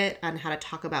see it and how to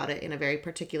talk about it in a very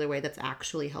particular way that's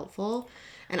actually helpful.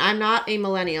 And I'm not a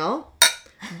millennial,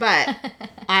 but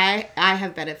I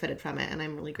have benefited from it, and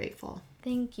I'm really grateful.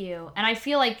 Thank you. And I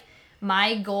feel like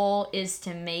my goal is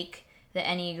to make the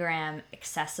Enneagram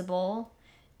accessible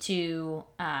to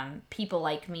people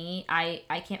like me.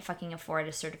 I can't fucking afford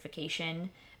a certification.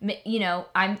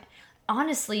 I'm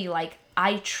honestly, like,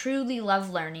 I truly love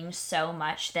learning so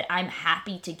much that I'm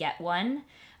happy to get one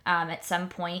at some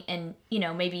point. And,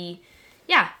 maybe,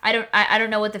 I don't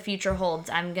know what the future holds.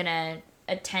 I'm going to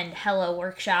attend Hello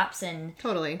workshops and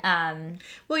totally.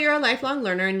 Well, you're a lifelong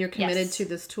learner and you're committed to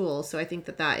this tool. So I think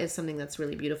that is something that's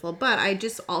really beautiful. But I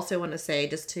just also want to say,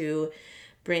 just to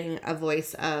bring a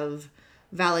voice of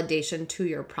validation to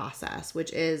your process,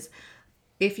 which is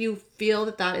If you feel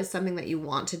that that is something that you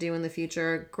want to do in the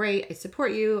future, great. I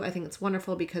support you. I think it's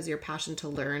wonderful because your passion to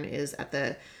learn is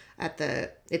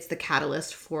it's the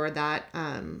catalyst for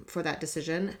that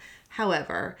decision.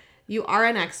 However, you are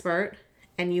an expert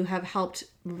and you have helped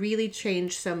really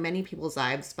change so many people's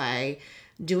lives by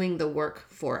doing the work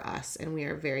for us, and we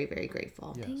are very, very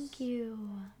grateful. Yes. Thank you.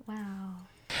 Wow.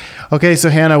 Okay, so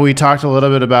Hannah, we talked a little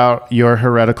bit about your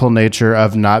heretical nature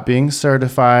of not being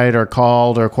certified or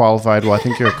called or qualified. Well, I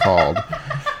think you're called.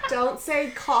 Don't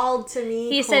say called to me,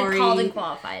 He Corey. said called and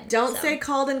qualified. Don't say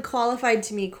called and qualified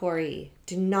to me, Corey.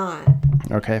 Do not.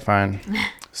 Okay, fine.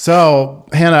 So,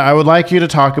 Hannah, I would like you to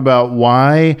talk about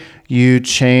why you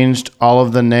changed all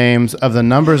of the names of the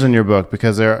numbers in your book,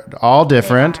 because they're all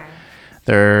different.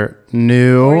 They're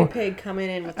new. Corey Pig coming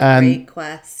in with a great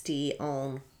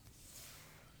question.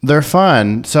 They're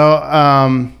fun. So, I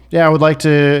would like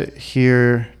to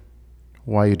hear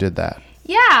why you did that.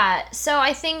 Yeah. So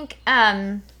I think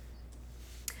there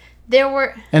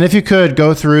were... And if you could,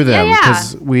 go through them.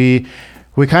 Because we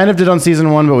kind of did on season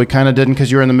 1, but we kind of didn't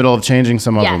because you were in the middle of changing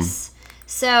some of them. Yes.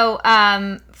 So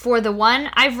for the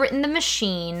one, I've written the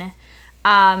machine.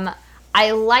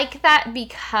 I like that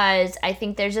because I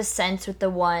think there's a sense with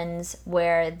the ones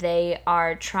where they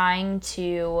are trying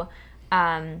to...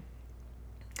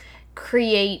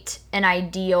 create an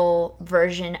ideal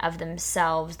version of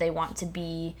themselves. They want to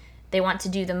do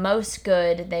the most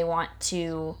good. They want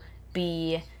to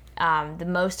be the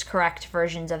most correct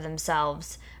versions of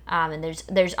themselves. And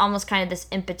there's almost kind of this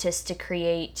impetus to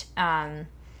create kind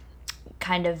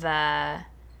of a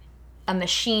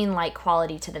machine-like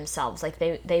quality to themselves. Like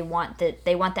they want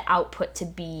the output to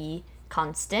be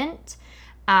constant.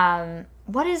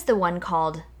 What is the one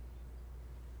called?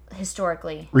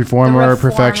 Historically, reformer,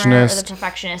 perfectionist, or the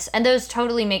perfectionist, and those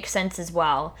totally make sense as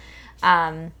well.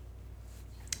 I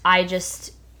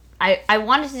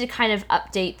wanted to kind of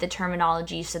update the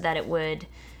terminology so that it would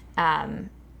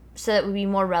be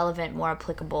more relevant, more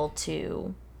applicable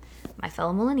to my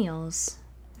fellow millennials.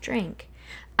 Drink.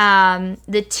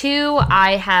 The two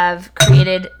I have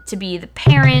created to be the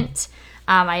parent.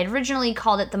 I had originally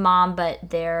called it the mom,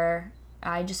 but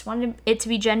I just wanted it to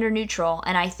be gender neutral,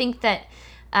 and I think that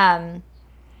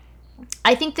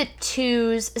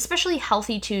twos, especially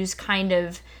healthy twos, kind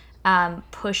of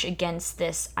push against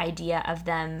this idea of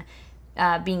them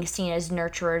being seen as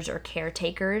nurturers or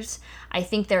caretakers. I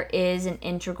think there is an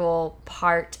integral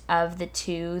part of the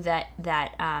two that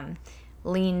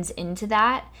leans into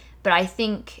that, but I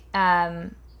think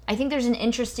there's an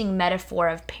interesting metaphor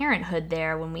of parenthood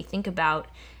there when we think about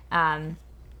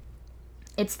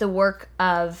it's the work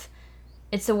of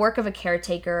a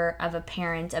caretaker, of a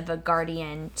parent, of a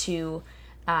guardian to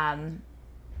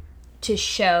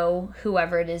show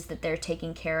whoever it is that they're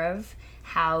taking care of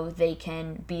how they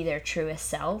can be their truest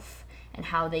self and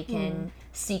how they can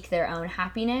seek their own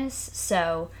happiness.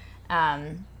 So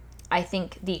I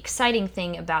think the exciting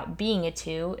thing about being a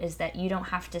two is that you don't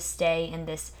have to stay in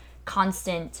this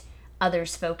constant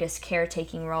others-focused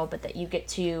caretaking role, but that you get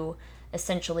to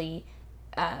essentially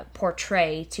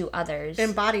portray to others.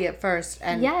 Embody it first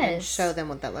and show them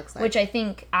what that looks like. Which I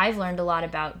think I've learned a lot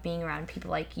about being around people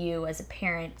like you as a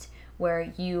parent,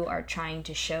 where you are trying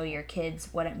to show your kids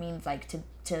what it means like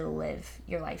to live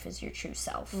your life as your true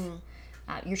self.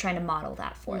 You're trying to model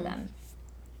that for them,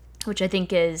 which I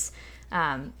think is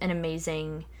an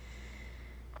amazing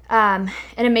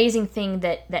thing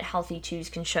that healthy twos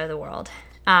can show the world.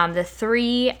 The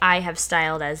three I have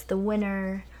styled as the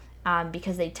winner.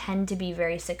 Because they tend to be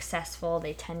very successful.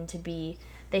 They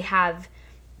have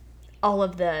all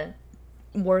of the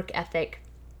work ethic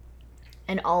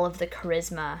and all of the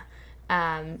charisma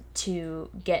to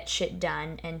get shit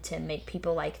done and to make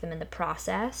people like them in the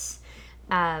process.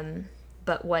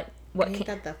 But ain't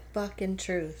that the fucking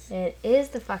truth? It is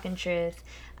the fucking truth.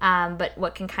 But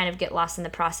what can kind of get lost in the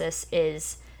process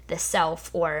is the self,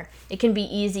 or it can be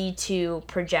easy to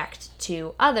project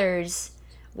to others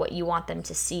what you want them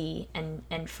to see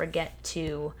and forget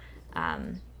to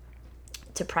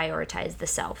prioritize the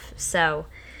self. So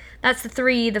that's the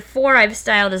three. The four I've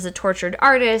styled as a tortured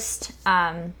artist,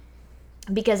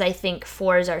 because I think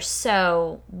fours are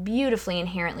so beautifully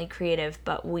inherently creative,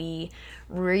 but we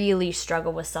really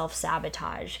struggle with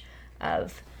self-sabotage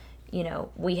of,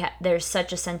 there's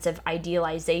such a sense of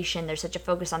idealization, there's such a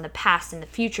focus on the past and the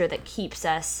future that keeps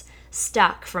us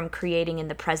stuck from creating in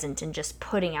the present and just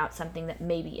putting out something that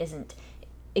maybe isn't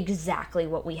exactly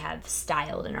what we have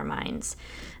styled in our minds.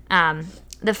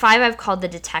 The five I've called the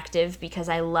detective because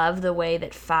I love the way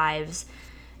that fives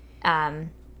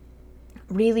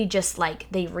really just like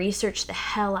they research the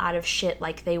hell out of shit.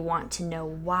 Like they want to know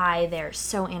why. They're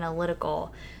so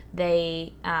analytical.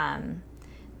 They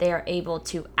are able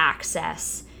to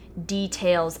access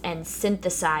details and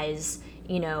synthesize,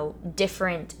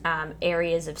 different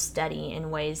areas of study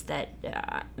in ways that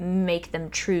make them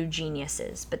true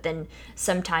geniuses. But then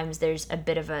sometimes there's a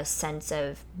bit of a sense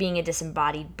of being a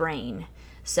disembodied brain.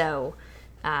 So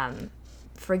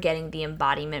forgetting the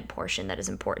embodiment portion that is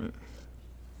important.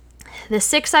 The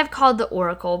 6 I've called the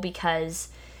Oracle because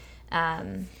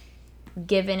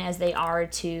given as they are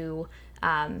to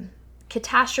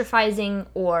catastrophizing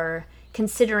or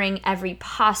considering every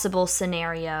possible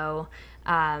scenario,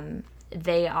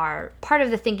 they are part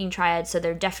of the thinking triad, so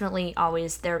they're definitely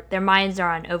always, their minds are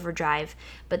on overdrive,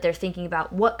 but they're thinking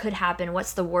about what could happen,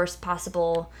 what's the worst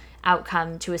possible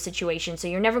outcome to a situation. So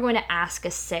you're never going to ask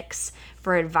a 6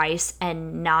 for advice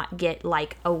and not get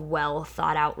like a well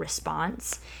thought out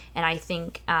response. And I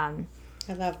think I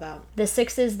love that. The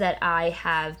 6s that I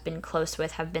have been close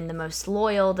with have been the most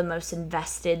loyal, the most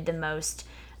invested, the most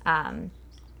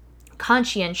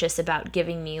conscientious about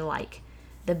giving me like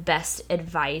the best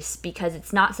advice, because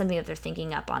it's not something that they're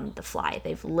thinking up on the fly.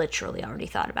 They've literally already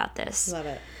thought about this. Love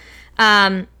it.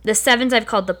 The 7s I've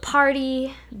called the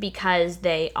Party because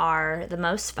they are the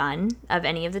most fun of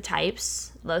any of the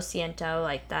types. Lo siento,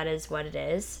 like that is what it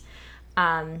is.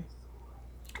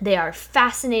 They are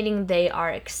fascinating. They are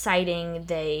exciting.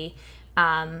 They,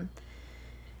 I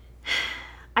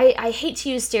hate to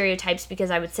use stereotypes because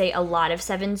I would say a lot of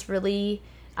 7s really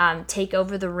take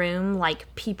over the room.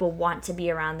 Like people want to be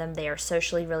around them. They are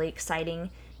socially really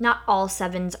exciting. Not all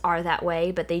 7s are that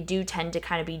way, but they do tend to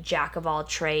kind of be jack of all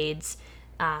trades.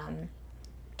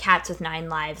 Cats with 9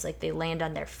 lives, like they land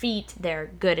on their feet.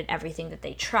 They're good at everything that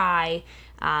they try.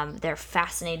 They're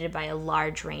fascinated by a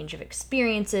large range of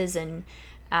experiences, and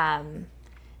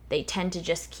they tend to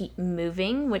just keep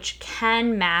moving, which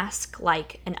can mask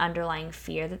like an underlying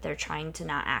fear that they're trying to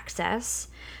not access.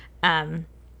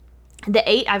 The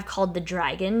 8 I've called the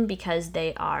Dragon because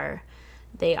they are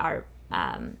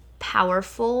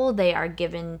powerful. They are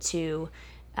given to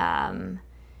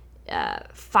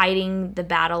fighting the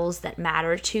battles that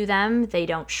matter to them. They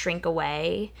don't shrink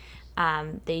away.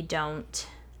 They don't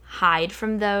hide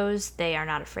from those. They are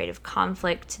not afraid of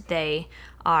conflict. They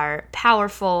are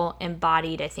powerful,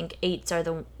 embodied. I think 8s are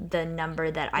the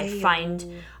number that I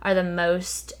find are the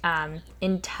most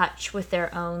in touch with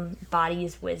their own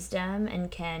body's wisdom and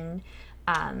can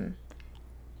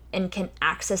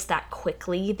access that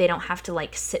quickly. They don't have to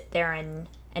like sit there and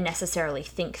necessarily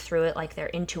think through it. Like their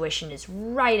intuition is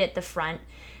right at the front,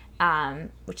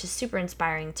 which is super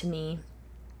inspiring to me.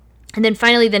 And then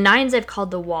finally, the 9s I've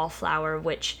called the Wallflower,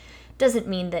 which doesn't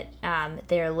mean that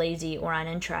they're lazy or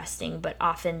uninteresting, but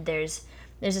often there's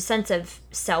a sense of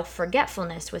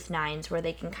self-forgetfulness with 9s where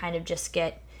they can kind of just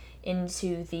get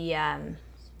into the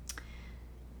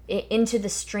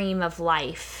stream of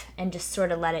life and just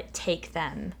sort of let it take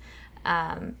them.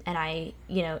 And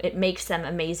it makes them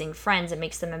amazing friends. It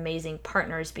makes them amazing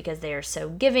partners because they are so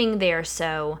giving. They are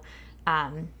so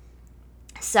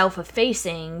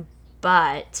self-effacing,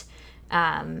 but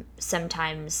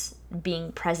sometimes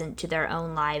being present to their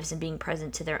own lives and being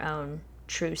present to their own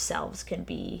true selves can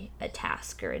be a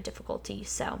task or a difficulty.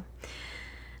 So,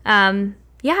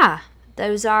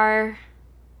 those are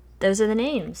the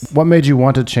names. What made you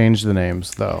want to change the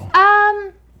names, though?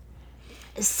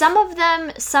 Some of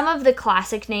the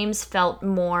classic names felt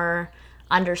more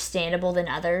understandable than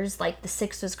others. Like the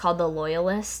 6 was called the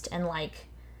Loyalist, and like,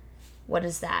 what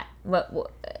is that?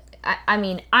 What I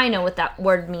mean, I know what that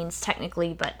word means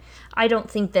technically, but I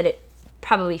don't think that it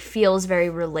probably feels very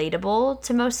relatable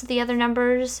to most of the other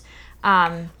numbers.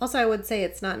 Also, I would say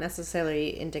it's not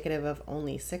necessarily indicative of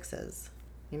only 6s.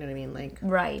 You know what I mean? Like,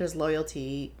 right. There's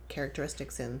loyalty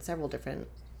characteristics in several different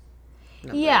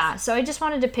numbers. Yeah, so I just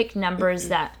wanted to pick numbers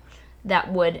that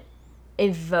would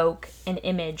evoke an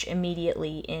image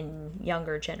immediately in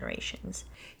younger generations.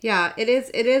 Yeah, it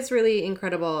is really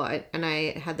incredible. And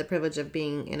I had the privilege of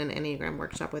being in an Enneagram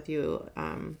workshop with you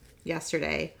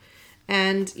yesterday.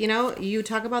 And, you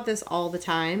talk about this all the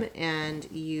time, and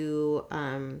you've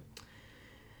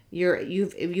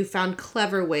found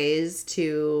clever ways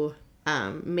to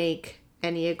make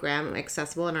Enneagram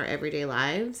accessible in our everyday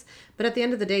lives. But at the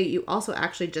end of the day, you also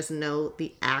actually just know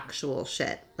the actual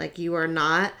shit. Like you are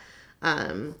not,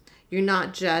 you're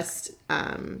not just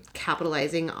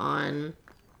capitalizing on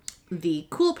the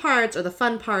cool parts or the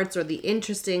fun parts or the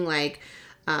interesting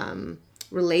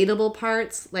relatable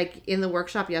parts. Like in the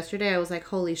workshop yesterday, I was like,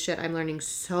 holy shit, I'm learning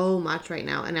so much right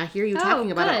now. And I hear you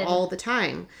talking about it all the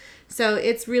time. So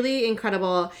it's really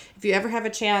incredible. If you ever have a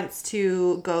chance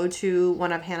to go to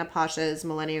one of Hannah Posh's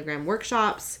Millenniagram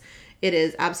workshops, it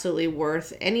is absolutely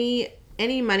worth any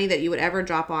money that you would ever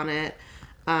drop on it.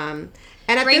 And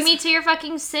bring me to your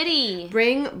fucking city.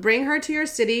 Bring her to your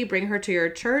city. Bring her to your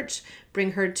church.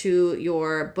 Bring her to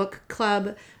your book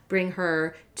club. Bring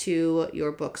her to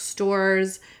your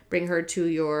bookstores. Bring her to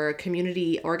your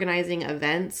community organizing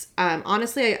events.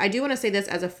 Honestly, I do want to say this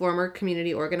as a former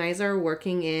community organizer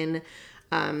working in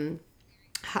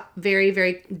very,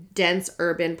 very dense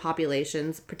urban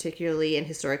populations, particularly in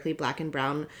historically Black and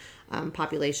brown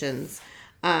populations.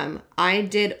 I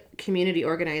did community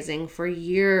organizing for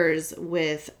years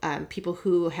with people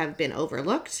who have been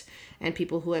overlooked and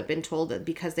people who have been told that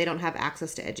because they don't have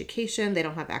access to education, they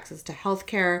don't have access to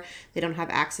healthcare, they don't have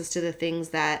access to the things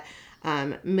that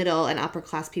middle and upper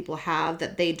class people have,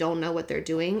 that they don't know what they're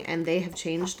doing, and they have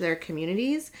changed their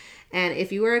communities. And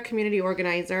if you are a community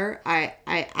organizer, I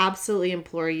absolutely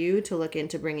implore you to look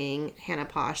into bringing Hannah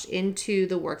Posh into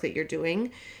the work that you're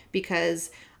doing, because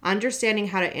understanding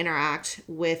how to interact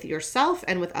with yourself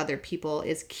and with other people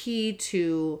is key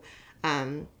to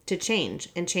change.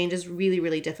 And change is really,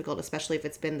 really difficult, especially if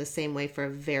it's been the same way for a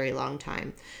very long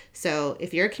time. So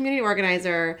if you're a community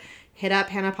organizer, hit up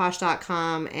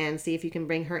hannahposh.com and see if you can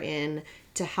bring her in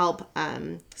to help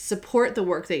support the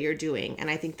work that you're doing. And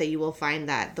I think that you will find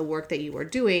that the work that you are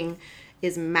doing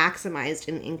is maximized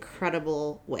in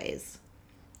incredible ways.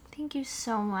 Thank you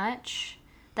so much.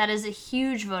 That is a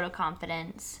huge vote of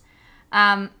confidence.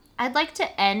 I'd like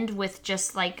to end with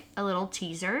just like a little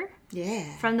teaser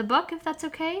from the book, if that's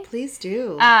okay. Please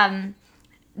do.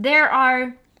 There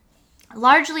are,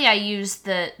 largely I use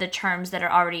the terms that are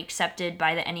already accepted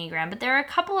by the Enneagram, but there are a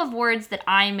couple of words that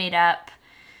I made up,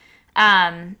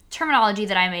 terminology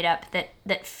that I made up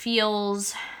that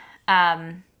feels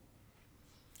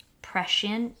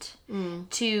prescient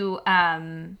to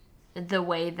the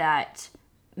way that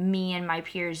me and my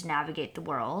peers navigate the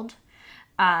world.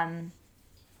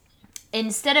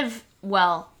 Instead of,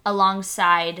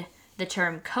 alongside the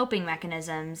term coping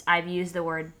mechanisms, I've used the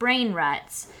word brain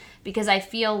ruts, because I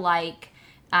feel like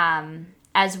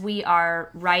as we are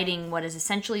writing what is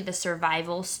essentially the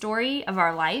survival story of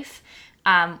our life,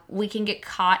 we can get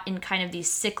caught in kind of these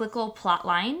cyclical plot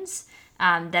lines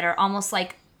that are almost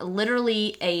like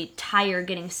literally a tire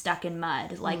getting stuck in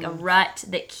mud, like a rut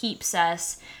that keeps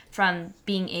us from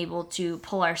being able to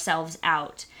pull ourselves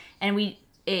out. And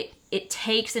it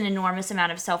takes an enormous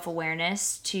amount of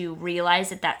self-awareness to realize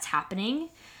that that's happening.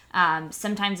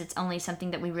 Sometimes it's only something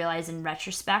that we realize in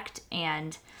retrospect,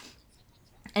 and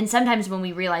sometimes when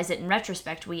we realize it in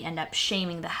retrospect, we end up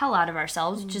shaming the hell out of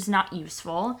ourselves, which is not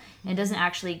useful. It doesn't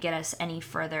actually get us any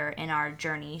further in our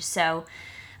journey. So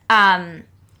I'm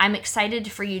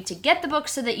excited for you to get the book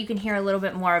so that you can hear a little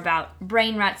bit more about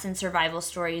brain ruts and survival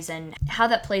stories and how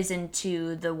that plays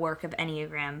into the work of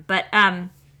Enneagram. But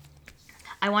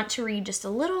I want to read just a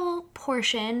little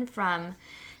portion from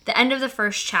the end of the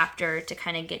first chapter to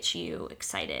kind of get you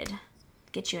excited,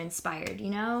 get you inspired,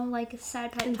 like a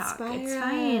sad pipe talk. It's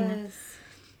fine.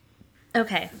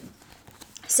 Okay.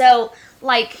 So,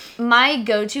 like, my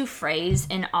go-to phrase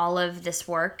in all of this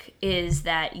work is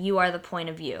that you are the point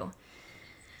of view.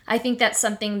 I think that's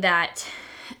something that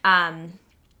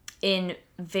in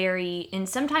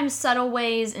sometimes subtle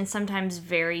ways and sometimes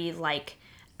very, like,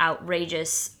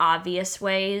 outrageous, obvious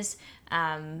ways,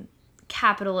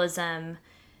 capitalism,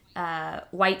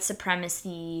 white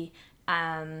supremacy,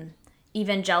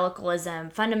 evangelicalism,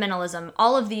 fundamentalism,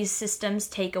 all of these systems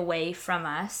take away from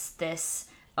us this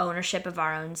ownership of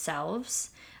our own selves,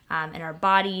 and our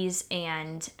bodies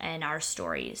and our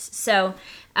stories. So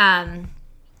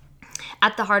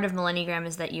at the heart of Millenniagram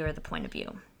is that you are the point of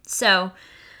view. So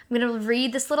I'm going to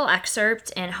read this little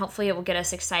excerpt, and hopefully it will get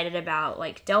us excited about,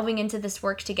 like, delving into this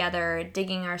work together,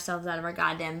 digging ourselves out of our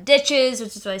goddamn ditches,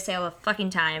 which is what I say all the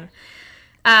fucking time.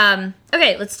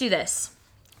 Okay, let's do this.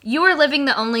 You are living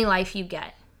the only life you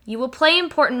get. You will play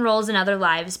important roles in other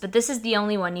lives, but this is the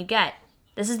only one you get.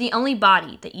 This is the only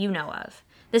body that you know of.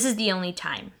 This is the only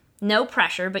time. No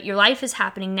pressure, but your life is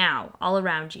happening now, all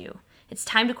around you. It's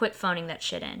time to quit phoning that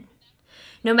shit in.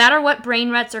 No matter what brain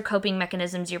ruts or coping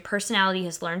mechanisms your personality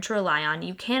has learned to rely on,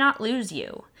 you cannot lose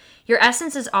you. Your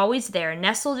essence is always there,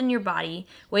 nestled in your body,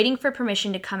 waiting for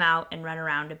permission to come out and run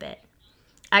around a bit.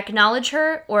 Acknowledge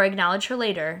her or acknowledge her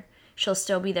later, she'll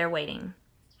still be there waiting.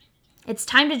 It's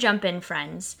time to jump in,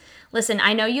 friends. Listen,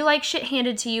 I know you like shit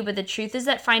handed to you, but the truth is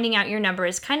that finding out your number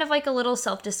is kind of like a little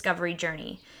self-discovery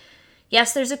journey.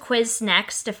 Yes, there's a quiz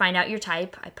next to find out your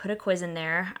type. I put a quiz in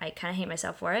there. I kind of hate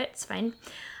myself for it. It's fine.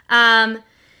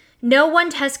 No one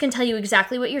test can tell you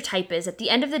exactly what your type is. At the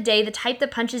end of the day, the type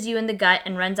that punches you in the gut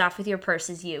and runs off with your purse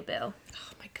is you, boo.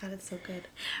 Oh my God, it's so good.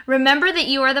 Remember that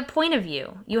you are the point of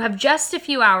you. You have just a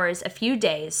few hours, a few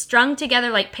days, strung together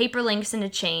like paper links in a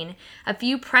chain, a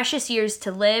few precious years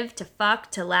to live, to fuck,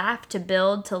 to laugh, to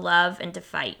build, to love, and to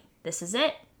fight. This is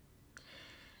it.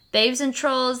 Babes and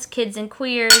trolls, kids and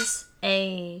queers,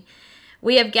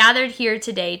 we have gathered here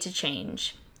today to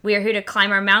change. We are here to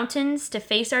climb our mountains, to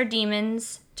face our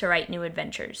demons, to write new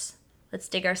adventures. Let's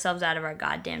dig ourselves out of our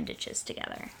goddamn ditches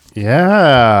together.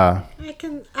 Yeah.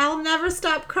 I'll never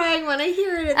stop crying when I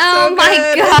hear it. It's oh so my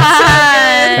good.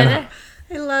 God.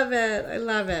 I love it. I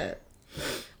love it.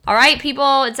 All right,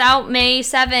 people, it's out May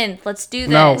 7th. Let's do this.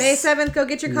 No. May 7th, go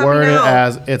get your copy Word now. it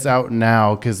as it's out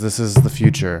now because this is the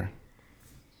future.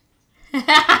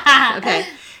 Okay.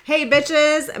 Hey,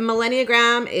 bitches,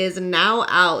 Millenniagram is now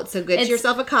out, so get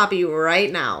yourself a copy right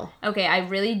now. Okay, I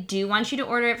really do want you to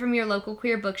order it from your local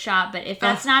queer bookshop, but if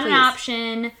that's not an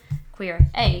option, queer.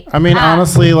 Hey. I mean,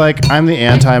 honestly, like, I'm the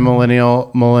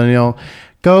anti-millennial.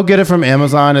 Go get it from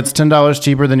Amazon. It's $10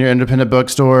 cheaper than your independent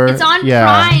bookstore. It's on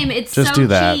Prime. It's just so do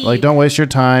that. cheap. Like, don't waste your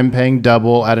time paying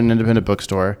double at an independent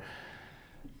bookstore.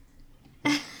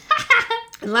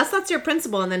 Unless that's your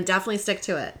principle, and then definitely stick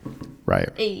to it. Right.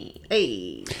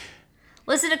 Hey.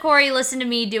 Listen to Corey, listen to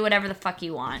me, do whatever the fuck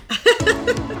you want.